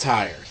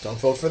satire. Don't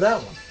vote for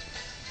that one.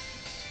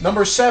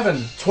 Number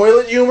 7.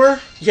 Toilet humor?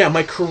 Yeah,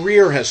 my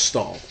career has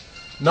stalled.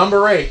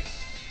 Number 8.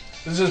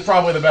 This is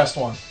probably the best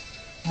one.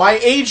 My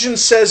agent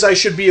says I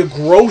should be a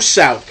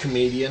gross-out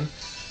comedian.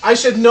 I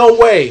said, no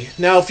way.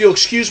 Now, if you'll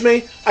excuse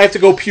me, I have to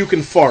go puke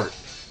and fart.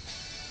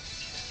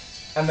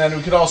 And then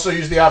we could also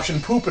use the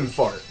option poop and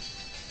fart.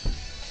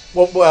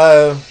 Well,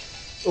 a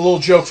little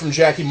joke from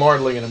Jackie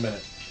Mardley in a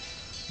minute.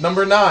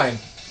 Number 9.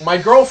 My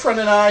girlfriend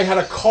and I had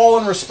a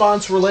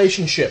call-and-response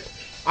relationship.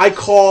 I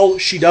call,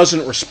 she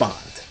doesn't respond.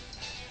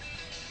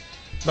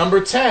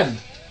 Number 10.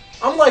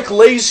 I'm like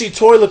lazy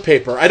toilet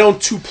paper. I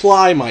don't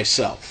two-ply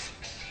myself.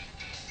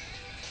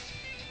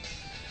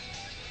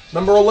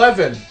 Number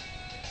 11.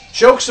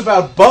 Jokes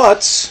about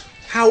butts.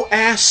 How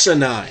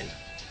asinine.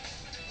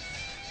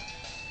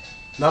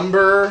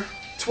 Number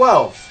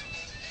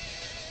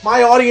 12.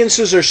 My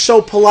audiences are so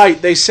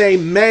polite, they say,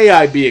 may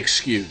I be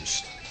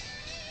excused?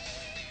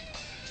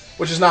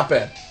 Which is not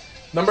bad.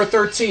 Number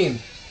 13.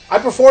 I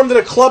performed at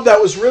a club that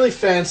was really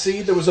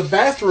fancy. There was a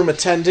bathroom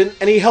attendant,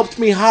 and he helped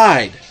me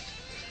hide.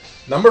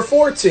 Number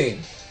 14.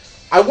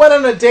 I went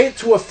on a date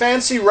to a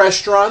fancy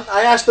restaurant.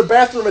 I asked the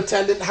bathroom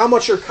attendant, how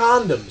much are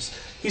condoms?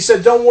 He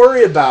said, don't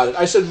worry about it.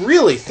 I said,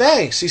 really?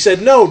 Thanks. He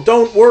said, no,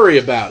 don't worry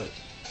about it.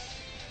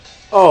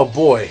 Oh,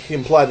 boy. He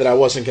implied that I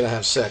wasn't going to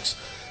have sex.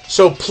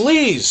 So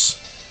please,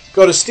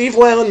 Go to Steve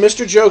Whalen,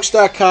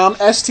 MrJokes.com,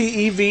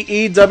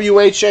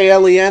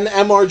 SteveWhalen,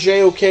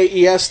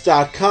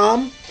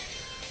 MrJokes.com.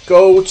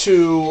 Go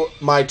to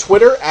my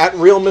Twitter, at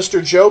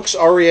RealMrJokes,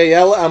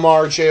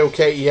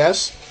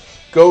 RealMrJokes.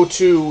 Go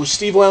to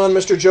Steve Whalen,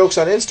 Mr. Jokes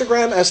on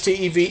Instagram,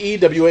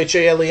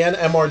 SteveWhalen,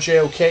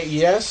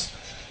 MrJokes.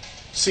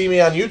 See me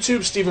on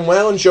YouTube, Stephen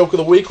Whalen. Joke of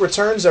the Week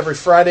returns every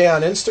Friday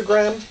on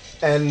Instagram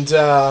and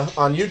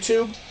on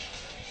YouTube.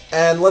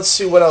 And let's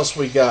see what else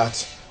we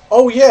got.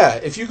 Oh, yeah,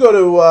 if you go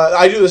to...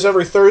 I do this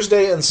every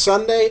Thursday and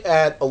Sunday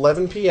at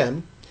 11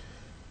 p.m.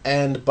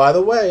 And, by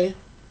the way,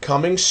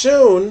 coming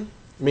soon,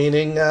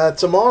 meaning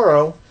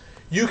tomorrow,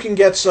 you can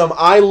get some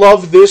I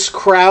Love This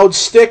Crowd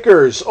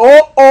stickers.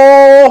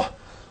 Oh!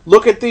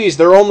 Look at these.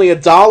 They're only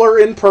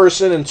 $1 in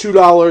person and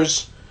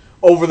 $2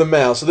 over the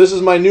mail. So this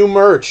is my new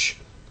merch.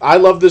 I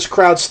Love This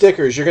Crowd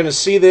stickers. You're going to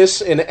see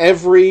this in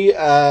every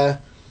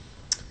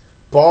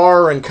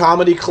bar and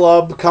comedy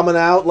club coming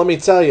out, let me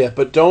tell you.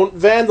 But don't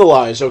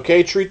vandalize,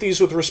 okay? Treat these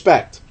with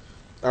respect,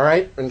 all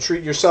right? And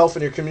treat yourself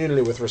and your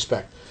community with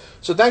respect.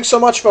 So thanks so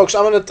much, folks.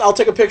 I'll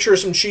take a picture of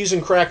some cheese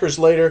and crackers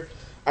later.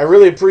 I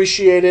really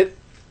appreciate it.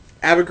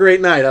 Have a great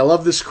night. I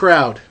love this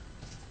crowd.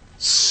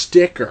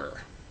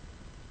 Sticker.